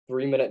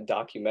 3-minute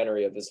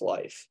documentary of his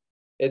life.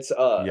 It's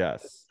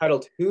Yes.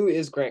 titled "Who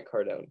is Grant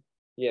Cardone?"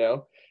 You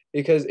know,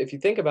 because if you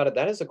think about it,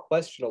 that is a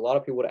question a lot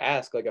of people would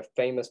ask, like a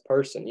famous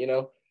person. You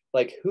know,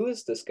 like who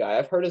is this guy?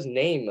 I've heard his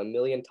name a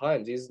million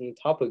times. He's in the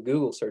top of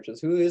Google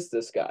searches. Who is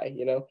this guy?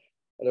 You know,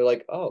 and they're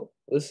like, oh,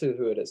 this is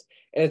who it is.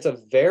 And it's a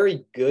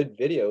very good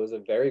video. It was a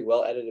very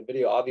well edited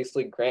video.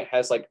 Obviously, Grant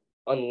has like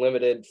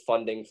unlimited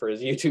funding for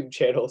his YouTube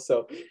channel,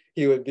 so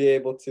he would be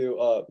able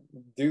to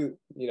do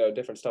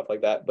different stuff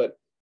like that. But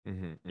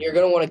you're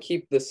gonna want to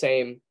keep the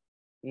same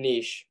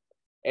niche.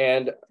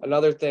 And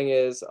another thing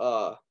is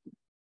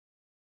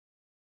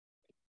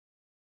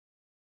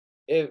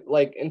if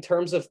like in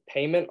terms of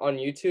payment on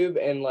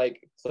YouTube and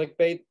like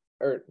clickbait,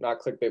 or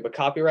not clickbait, but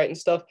copyright and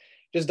stuff,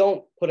 just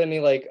don't put any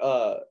like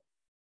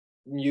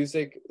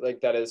music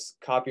like that is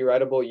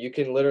copyrightable. You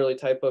can literally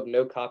type up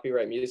no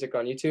copyright music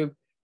on YouTube.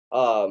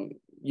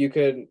 You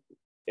could,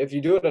 if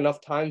you do it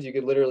enough times, you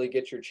could literally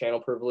get your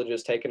channel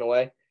privileges taken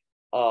away.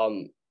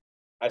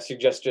 I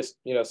suggest just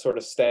sort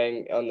of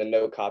staying on the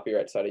no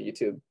copyright side of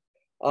YouTube.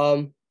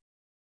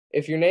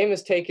 If your name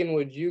is taken,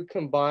 would you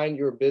combine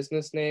your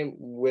business name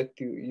with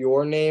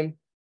your name,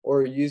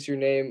 or use your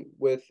name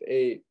with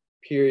a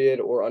period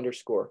or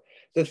underscore?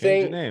 The Change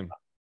your thing, name.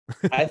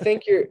 I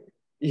think you're,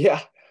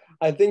 yeah,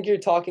 I think you're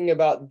talking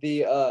about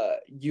the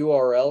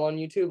URL on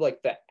YouTube,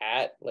 like the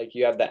at, like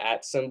you have the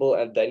at symbol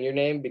and then your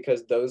name,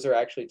 because those are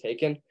actually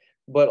taken.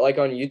 But like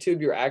on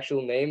YouTube, your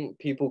actual name,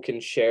 people can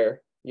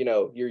share,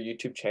 your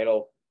YouTube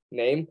channel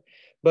name.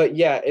 But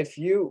yeah, if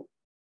you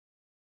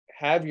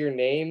have your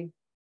name,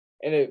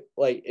 and it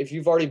like if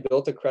you've already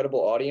built a credible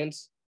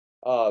audience,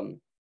 then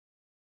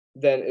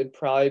it'd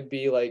probably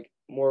be like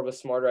more of a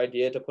smarter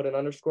idea to put an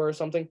underscore or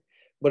something.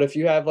 But if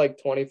you have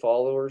like 20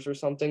 followers or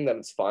something, then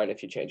it's fine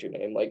if you change your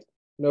name. Like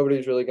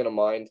nobody's really gonna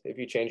mind if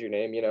you change your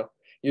name.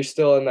 You're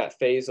still in that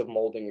phase of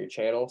molding your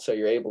channel, so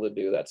you're able to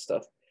do that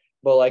stuff.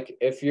 But like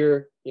if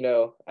you're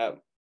at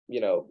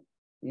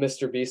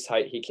Mr. Beast's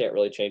height, he can't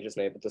really change his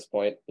name at this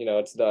point.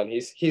 It's done.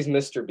 He's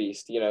Mr.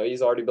 Beast.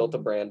 He's already built a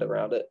brand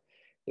around it.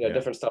 Yeah.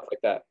 Different stuff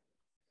like that.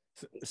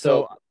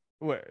 So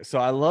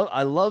I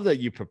love that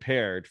you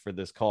prepared for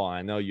this call.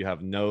 I know you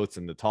have notes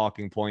and the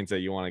talking points that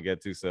you want to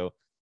get to. So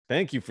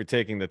thank you for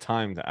taking the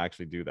time to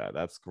actually do that.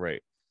 That's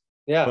great.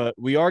 Yeah. But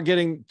we are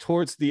getting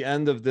towards the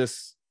end of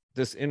this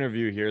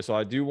interview here. So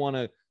I do want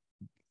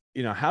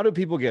to, how do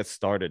people get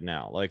started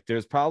now? Like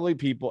there's probably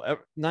people,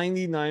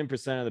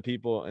 99% of the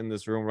people in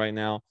this room right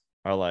now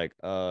are like,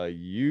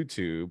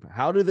 YouTube.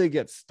 How do they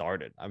get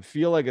started? I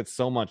feel like it's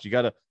so much. You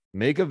got to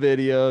make a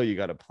video, you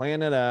got to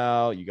plan it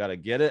out, you got to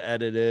get it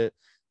edited,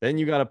 then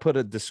you got to put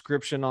a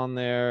description on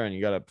there, and you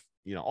got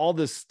to, all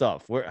this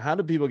stuff. How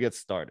do people get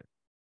started?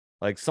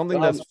 Like something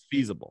that's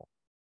feasible.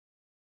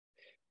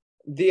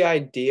 The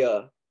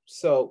idea.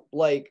 So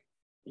like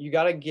you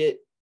got to get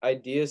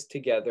ideas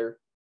together.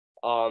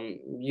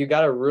 You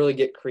got to really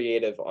get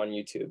creative on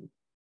YouTube.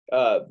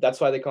 That's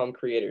why they call them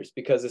creators,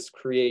 because it's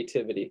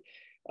creativity.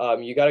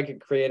 You got to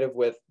get creative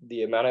with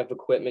the amount of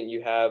equipment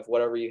you have,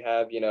 whatever you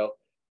have.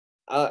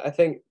 I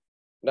think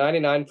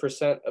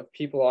 99% of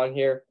people on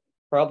here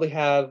probably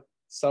have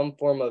some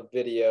form of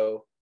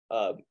video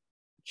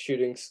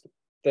shooting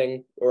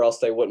thing, or else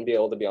they wouldn't be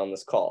able to be on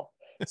this call.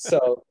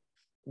 So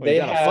Well, they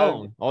you got a have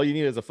phone. All you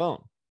need is a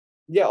phone.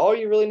 Yeah, all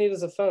you really need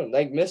is a phone.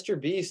 Like Mr.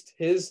 Beast,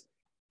 his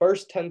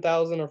first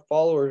 10,000 or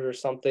followers or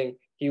something,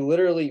 he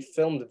literally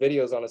filmed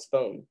videos on his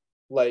phone.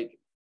 Like,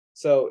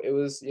 so it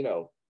was,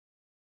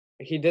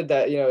 he did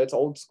that, it's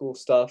old school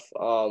stuff.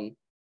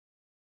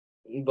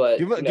 But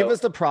give us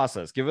the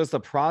process. Give us the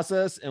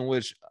process in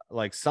which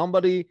like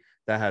somebody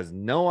that has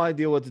no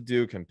idea what to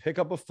do can pick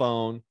up a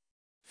phone,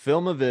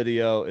 film a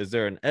video. Is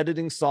there an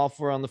editing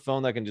software on the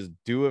phone that can just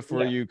do it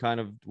for you, kind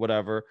of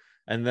whatever,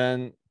 and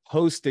then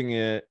posting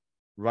it,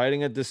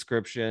 writing a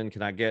description?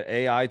 Can I get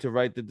AI to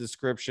write the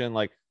description?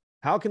 Like,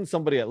 how can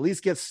somebody at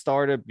least get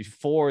started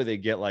before they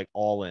get like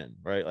all in,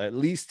 right? At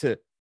least to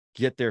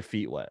get their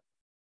feet wet.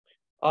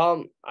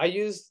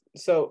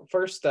 So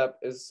first step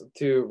is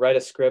to write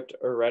a script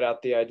or write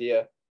out the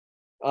idea.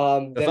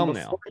 The Then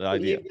thumbnail, the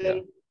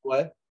idea.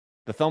 What?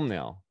 The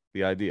thumbnail,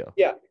 the idea.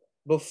 Yeah.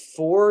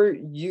 Before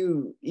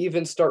you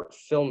even start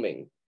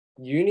filming,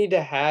 you need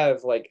to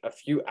have like a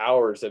few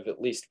hours of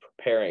at least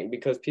preparing,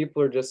 because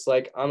people are just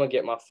like, I'm gonna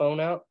get my phone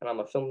out and I'm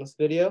gonna film this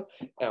video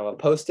and I'm gonna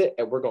post it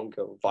and we're gonna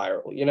go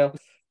viral.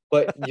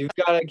 But you've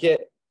got to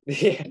get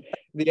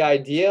the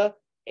idea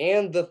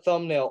and the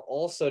thumbnail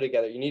also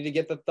together. You need to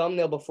get the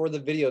thumbnail before the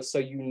video, so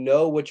you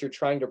know what you're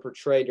trying to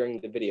portray during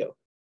the video.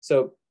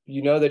 So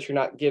you know that you're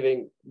not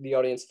giving the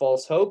audience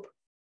false hope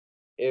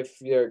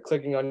if you're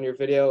clicking on your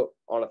video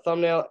on a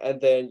thumbnail and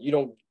then you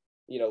don't,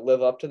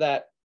 live up to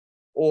that,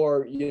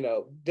 or,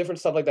 different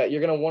stuff like that. You're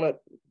going to want to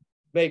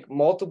make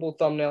multiple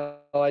thumbnail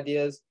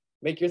ideas,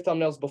 make your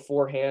thumbnails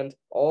beforehand.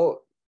 How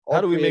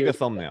do we make a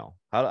thumbnail?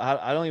 How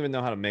I don't even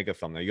know how to make a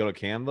thumbnail. You go to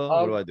Canva?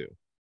 What do I do?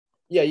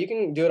 Yeah, you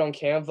can do it on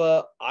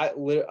Canva.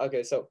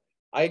 So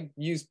I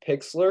use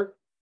Pixlr.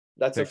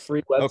 That's a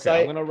free Pixlr. Okay,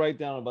 I'm website. gonna write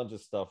down a bunch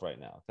of stuff right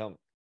now. Tell me.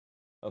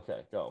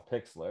 Okay, go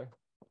Pixlr.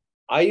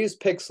 I use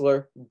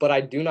Pixlr, but I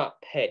do not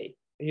pay.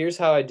 Here's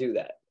how I do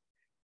that.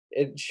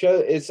 It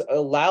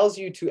allows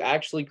you to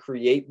actually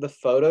create the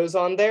photos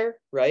on there,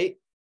 right?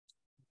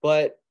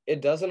 But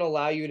it doesn't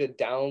allow you to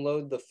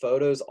download the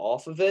photos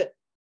off of it.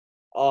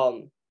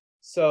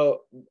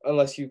 So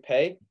unless you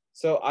pay.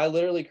 So I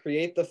literally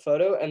create the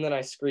photo and then I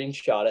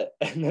screenshot it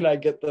and then I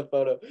get the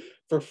photo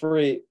for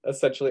free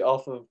essentially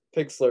off of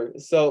Pixlr.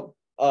 So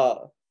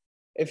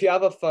if you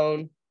have a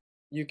phone,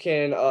 you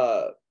can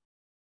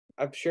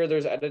I'm sure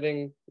there's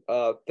editing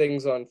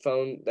things on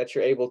phone that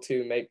you're able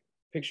to make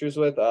pictures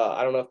with.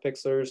 I don't know if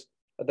Pixlr's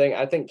a thing.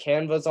 I think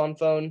Canva's on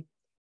phone.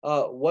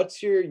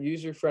 What's your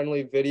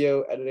user-friendly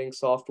video editing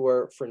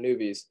software for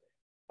newbies?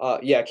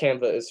 Yeah,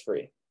 Canva is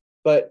free.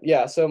 But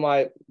yeah, so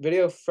my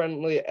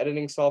video-friendly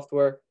editing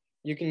software,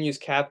 you can use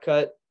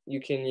CapCut. You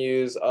can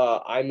use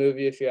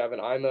iMovie if you have an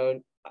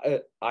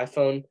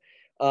iPhone.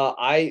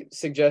 I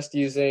suggest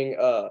using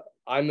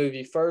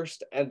iMovie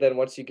first, and then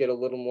once you get a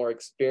little more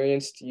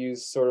experienced,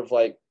 use sort of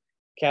like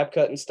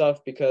CapCut and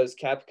stuff because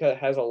CapCut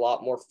has a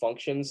lot more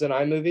functions than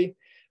iMovie,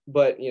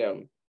 but you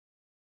know,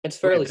 it's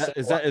fairly Wait,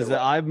 simple. is the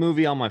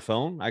iMovie on my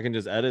phone? I can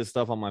just edit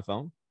stuff on my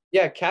phone.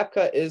 Yeah,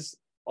 CapCut is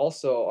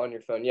also on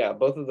your phone. Yeah,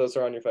 both of those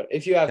are on your phone.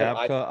 If you have an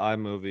iPhone, CapCut,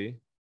 iMovie.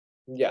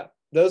 yeah,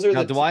 those are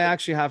Now, the do two. I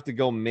actually have to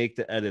go make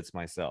the edits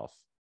myself,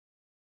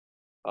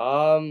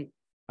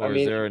 I or is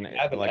mean, there if you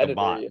have an a editor,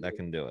 bot that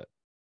can do it?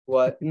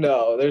 what?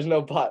 No, there's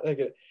no bot that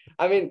could.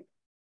 I mean,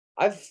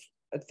 I've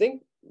I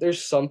think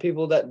there's some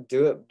people that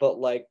do it, but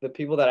like the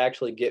people that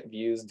actually get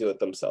views do it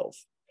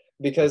themselves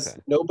because Okay,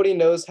 nobody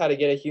knows how to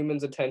get a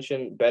human's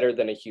attention better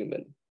than a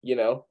human, you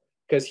know?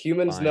 Because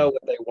humans know fine.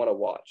 what they want to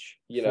watch,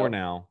 you For know?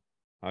 now,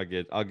 I'll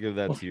give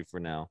that to you for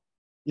now.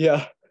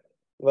 Yeah.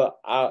 Well,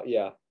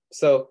 yeah.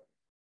 So,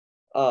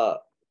 uh,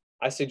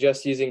 I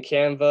suggest using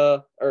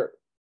Canva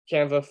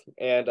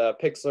and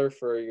Pixlr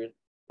for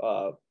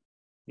uh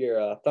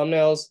your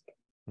thumbnails.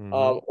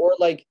 Mm-hmm. Or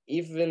like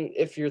even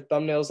if your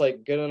thumbnail's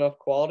like good enough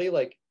quality,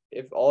 like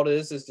if all it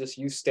is just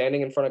you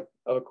standing in front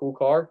of a cool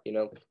car, you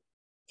know,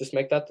 just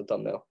make that the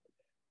thumbnail.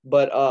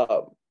 But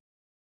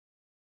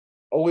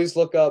always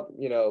look up,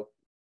 you know,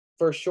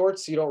 for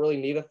shorts, you don't really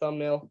need a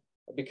thumbnail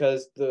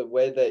because the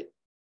way that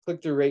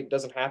click through rate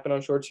doesn't happen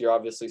on shorts, you're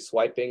obviously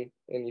swiping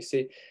and you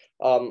see.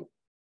 Um,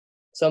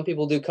 some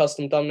people do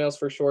custom thumbnails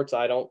for shorts.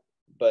 I don't,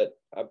 but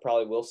I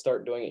probably will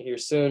start doing it here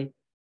soon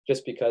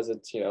just because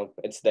it's, you know,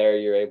 it's there,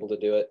 you're able to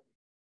do it.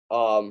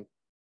 Um,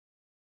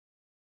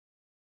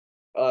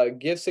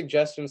 give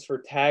suggestions for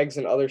tags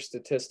and other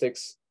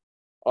statistics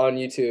on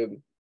YouTube.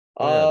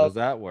 Oh yeah, Uh, does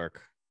that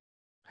work?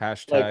 like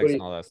Hashtags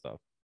and all that stuff.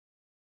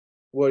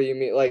 what do you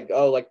mean? Like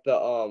oh, like the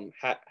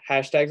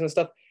hashtags and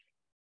stuff.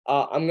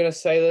 I'm gonna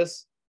say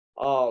this.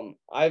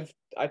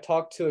 I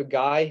talked to a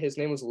guy. His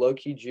name was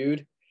Loki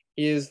Jude.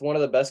 He is one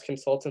of the best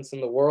consultants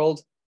in the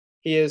world.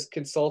 He is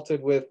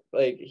consulted with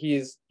like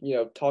he's you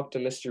know talked to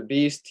Mr.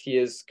 Beast. He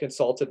is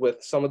consulted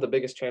with some of the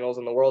biggest channels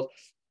in the world.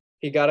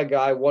 He got a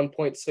guy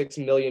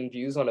 1.6 million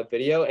views on a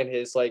video, and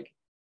his like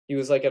he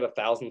was like at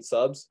 1,000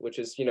 subs, which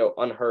is you know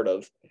unheard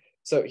of.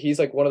 So he's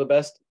like one of the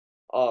best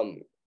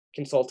um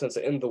consultants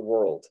in the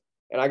world.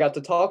 And I got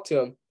to talk to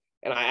him,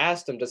 and I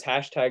asked him, "Does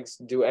hashtags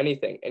do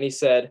anything?" And he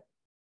said,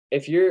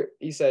 if you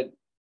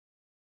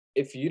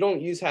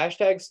don't use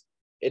hashtags,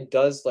 it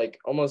does like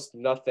almost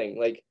nothing.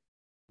 Like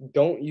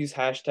don't use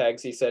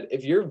hashtags. He said,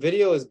 if your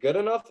video is good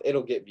enough,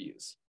 it'll get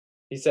views.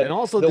 He And said,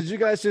 also, did you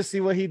guys just see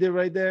what he did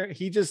right there?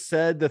 He just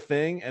said the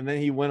thing, and then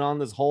he went on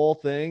this whole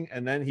thing,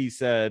 and then he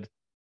said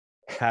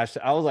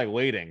hashtag. I was like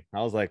waiting.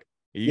 I was like,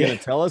 "Are you yeah, gonna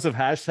tell us if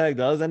hashtag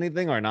does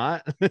anything or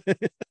not?"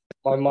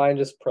 my mind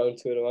is prone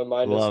to it. My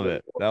mind is Love really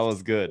it. That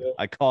was good.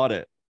 I caught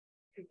it.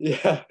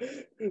 yeah.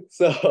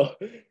 So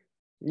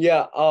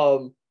yeah,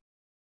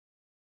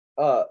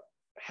 uh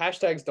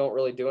hashtags don't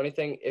really do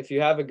anything. If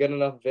you have a good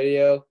enough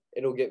video,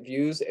 it'll get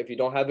views. If you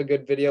don't have a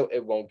good video,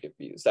 it won't get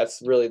views.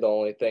 That's really the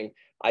only thing.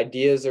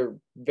 Ideas are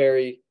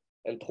very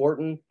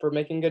important for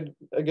making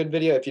a good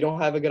video. If you don't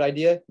have a good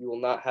idea, you will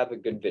not have a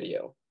good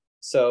video.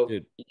 So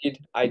Dude, you need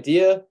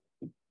idea,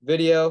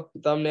 video,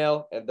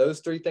 thumbnail, and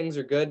those three things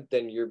are good,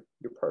 then you're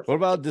what perfect.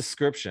 about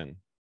description?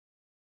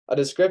 A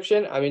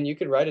description, I mean, you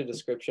could write a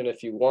description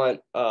if you want.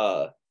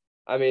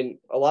 I mean,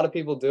 a lot of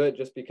people do it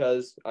just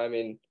because, I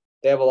mean,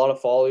 they have a lot of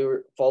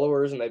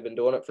followers and they've been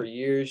doing it for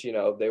years. You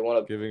know, they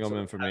want to Giving them sort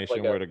of have like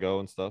information a where to go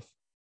and stuff.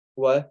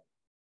 what?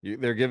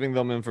 They're giving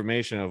them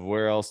information of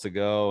where else to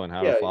go and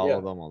how to Yeah, follow yeah.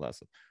 them, all that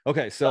stuff.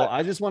 Okay, so But,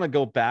 I just want to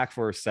go back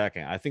for a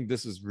second. I think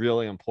this is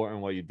really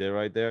important what you did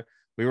right there.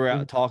 We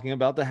were talking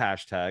about the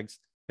hashtags,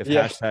 if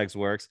yeah, hashtags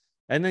works,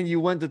 and then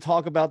you went to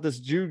talk about this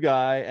Jew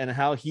guy and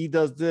how he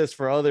does this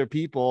for other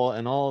people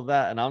and all of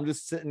that. And I'm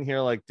just sitting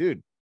here like,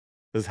 dude,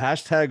 does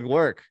hashtag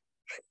work?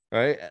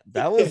 Right?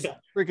 That was yeah,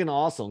 freaking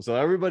awesome. So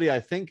everybody, I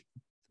think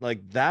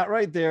like that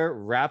right there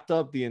wrapped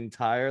up the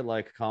entire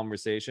like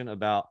conversation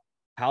about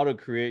how to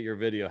create your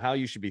video, how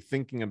you should be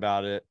thinking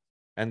about it.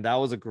 And that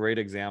was a great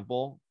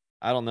example.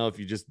 I don't know if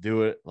you just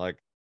do it like,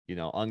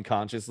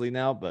 unconsciously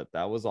now, but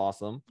that was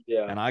awesome.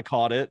 Yeah. And I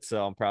caught it.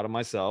 So I'm proud of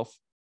myself.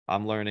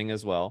 I'm learning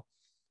as well.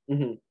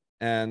 Hmm.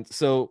 And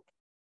so,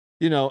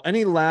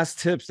 any last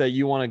tips that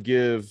you want to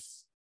give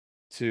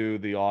to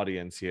the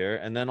audience here?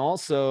 And then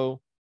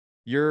also,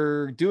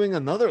 you're doing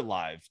another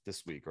live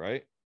this week,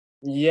 right?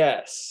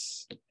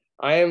 Yes.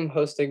 I am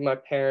hosting my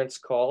parents'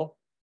 call.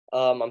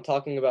 I'm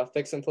talking about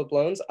fix and flip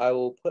loans. I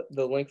will put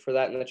the link for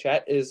that in the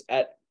chat. It is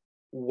at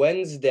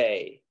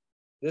Wednesday.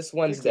 This Fix and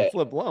Wednesday.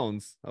 flip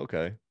loans.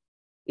 Okay.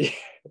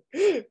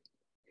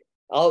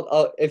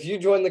 I'll if you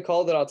join the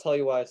call, then I'll tell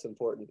you why it's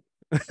important.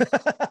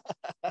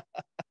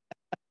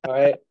 All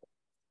right.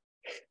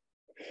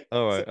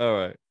 All So right. All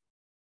right.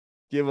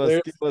 Give us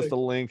there's the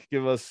link.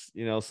 Give us,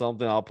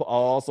 something. I'll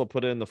also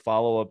put it in the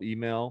follow-up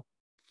email.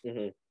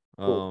 cool.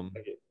 Um,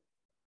 Thank you.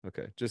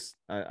 okay. Just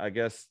I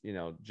guess,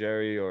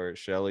 Jerry or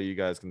Shelly, you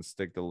guys can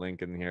stick the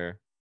link in here.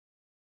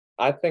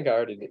 I think I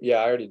already did. Yeah,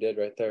 I already did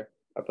right there.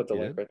 I put the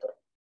You link did? right there.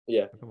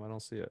 Yeah. How come I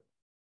don't see it?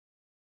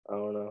 I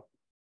don't know.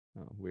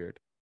 Oh, weird.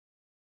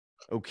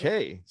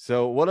 Okay.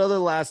 So what other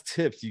last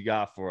tips you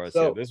got for us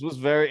here? So, This was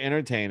very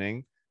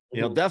entertaining,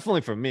 mhm,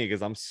 definitely for me,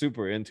 because I'm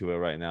super into it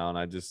right now. And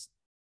I just,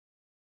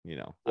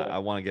 yeah. I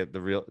want to get the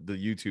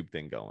YouTube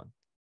thing going.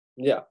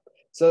 Yeah.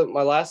 So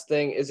my last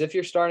thing is if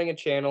you're starting a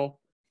channel,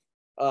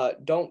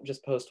 don't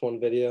just post one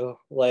video.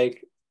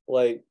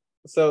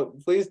 So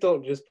please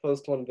don't just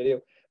post one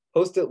video.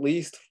 Post at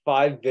least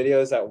 5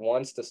 videos at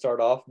once to start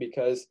off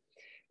because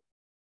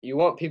you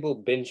want people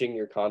binging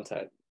your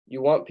content.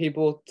 You want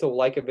people to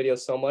like a video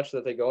so much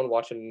that they go and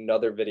watch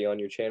another video on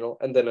your channel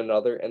and then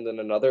another and then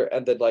another.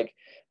 And then like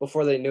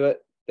before they knew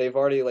it, they've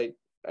already like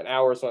an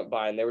hours went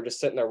by and they were just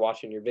sitting there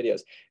watching your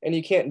videos. And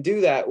you can't do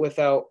that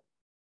without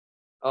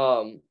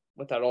only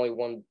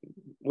one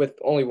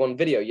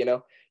video, You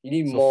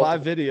need So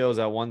 5 multiple. videos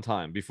at one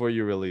time before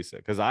you release it.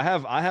 Because I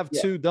have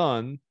Yeah. 2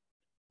 done.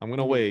 I'm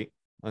gonna Hmm. wait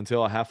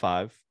until I have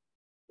 5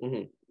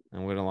 Hmm.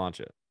 and we're gonna launch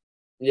it.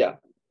 Yeah.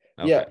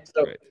 Yeah. Okay,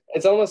 So great.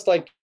 it's almost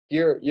like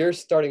you're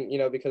starting,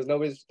 because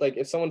nobody's like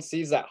if someone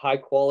sees that high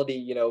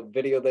quality,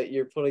 video that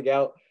you're putting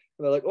out,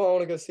 and they're like, oh, I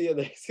want to go see it.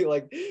 They see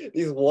like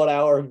these 1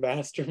 hour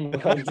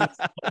masterminds and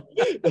stuff.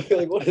 They feel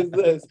like, what is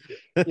this?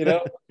 You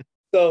know?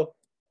 So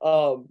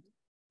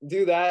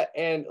do that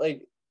and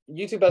like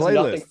YouTube has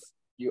nothing Playlists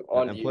you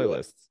on and you. Like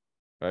playlists,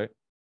 right?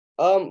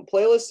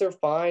 playlists are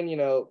fine,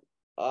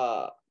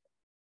 I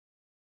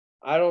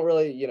don't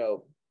really,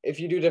 if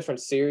you do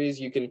different series,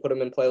 you can put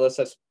them in playlists.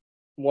 That's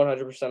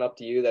 100% up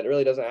to you. That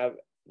really doesn't have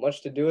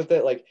much to do with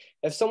it. Like,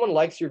 if someone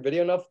likes your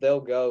video enough, they'll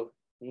go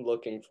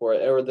looking for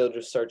it, or they'll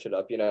just search it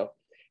up.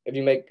 If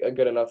you make a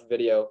good enough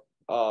video.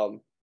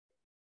 I'm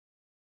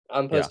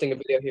Yeah. posting a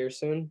video here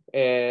soon,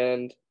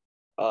 and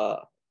uh,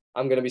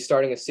 I'm gonna be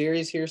starting a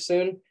series here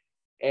soon,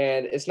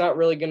 and it's not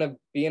really gonna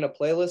be in a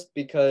playlist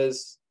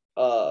because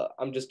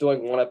I'm just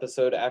doing one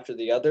episode after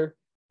the other.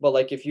 But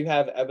like if you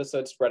have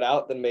episodes spread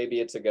out, then maybe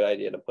it's a good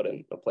idea to put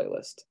in a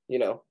playlist.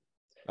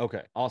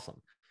 Okay,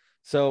 awesome.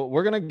 So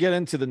we're gonna get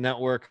into the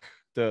network,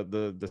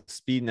 the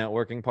speed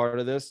networking part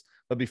of this.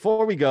 But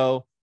before we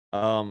go,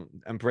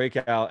 and break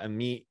out and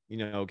meet,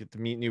 get to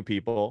meet new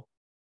people.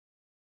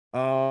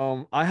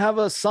 I have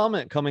a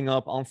summit coming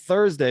up on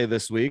Thursday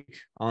this week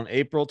on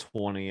April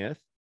 20th.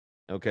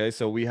 Okay,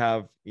 so we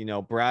have,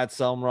 Brad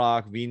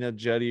Selmrock, Vina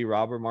Jetty,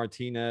 Robert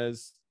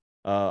Martinez,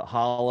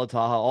 Hala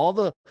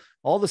Taha,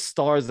 all the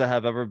stars that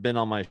have ever been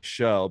on my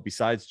show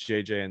besides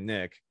JJ and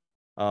Nick.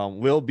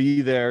 Will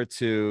be there I'm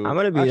to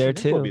gonna be there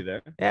Nick will be too.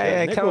 there.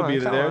 Yeah, Nick come will be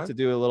on, come there on. to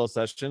do a little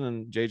session,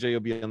 and JJ will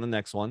be on the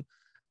next one.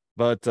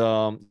 But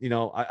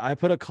I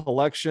put a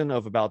collection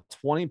of about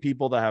 20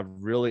 people that have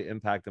really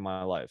impacted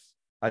my life.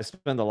 I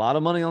spend a lot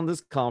of money on this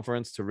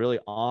conference to really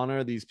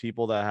honor these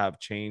people that have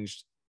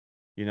changed,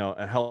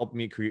 and helped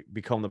me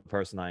become the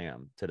person I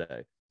am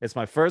today. It's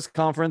my first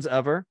conference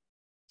ever.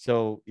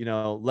 So,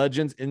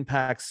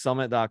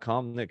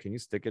 legendsimpactsummit.com. Nick, can you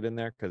stick it in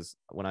there? Because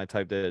when I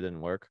typed it, it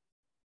didn't work.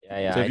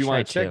 Yeah, So if I you want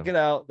tried to check to. it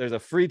out, there's a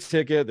free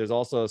ticket. There's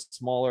also a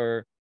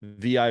smaller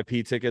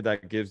VIP ticket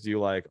that gives you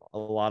like a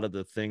lot of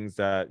the things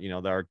that,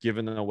 that are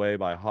given away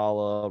by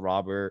Hala,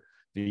 Robert.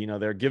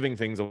 They're giving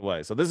things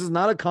away. So this is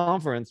not a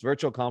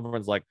virtual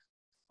conference like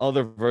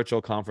other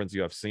virtual conference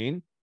you have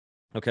seen.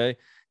 Okay.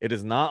 It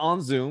is not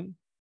on Zoom.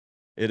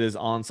 It is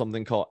on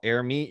something called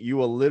AirMeet. You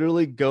will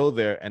literally go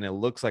there and it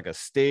looks like a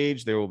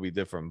stage. There will be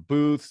different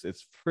booths.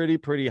 It's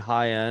pretty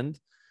high end.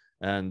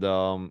 And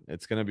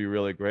it's going to be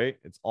really great.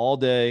 It's all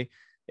day,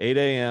 8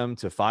 a.m.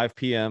 to 5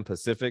 p.m.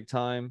 Pacific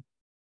time,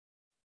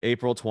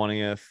 April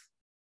 20th,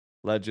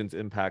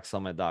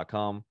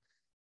 legendsimpactsummit.com.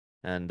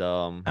 And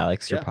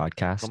Alex, your yeah,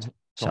 podcast. come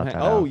Shout hang.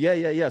 that Oh, out.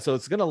 yeah. So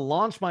it's going to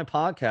launch my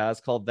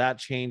podcast called That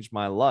Changed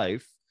My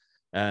Life.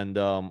 And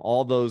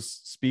all those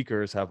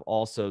speakers have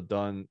also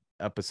done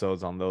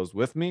episodes on those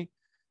with me.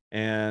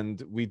 And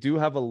we do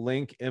have a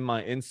link in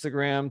my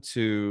Instagram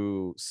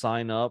to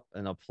sign up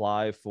and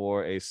apply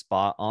for a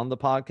spot on the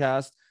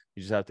podcast.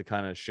 You just have to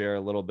kind of share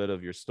a little bit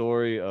of your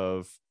story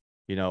of,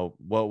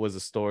 what was the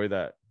story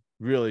that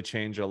really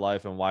change your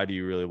life, and why do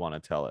you really want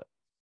to tell it?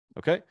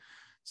 Okay.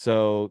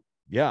 So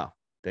yeah,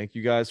 thank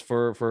you guys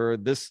for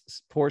this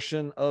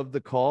portion of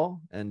the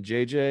call. And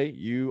JJ,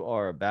 you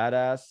are a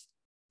badass.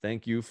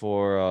 Thank you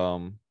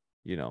for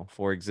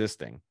for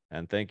existing.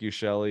 And thank you,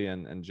 Shelly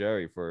and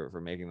Jerry,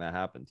 for making that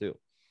happen too.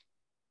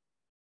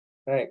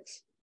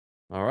 Thanks.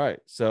 All right.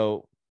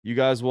 So you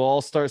guys will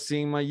all start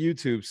seeing my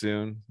YouTube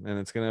soon, and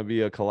it's gonna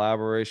be a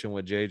collaboration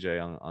with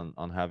JJ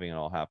on having it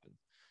all happen.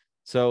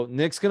 So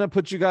Nick's gonna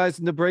put you guys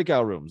in the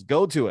breakout rooms.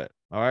 Go to it.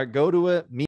 All right, go to it.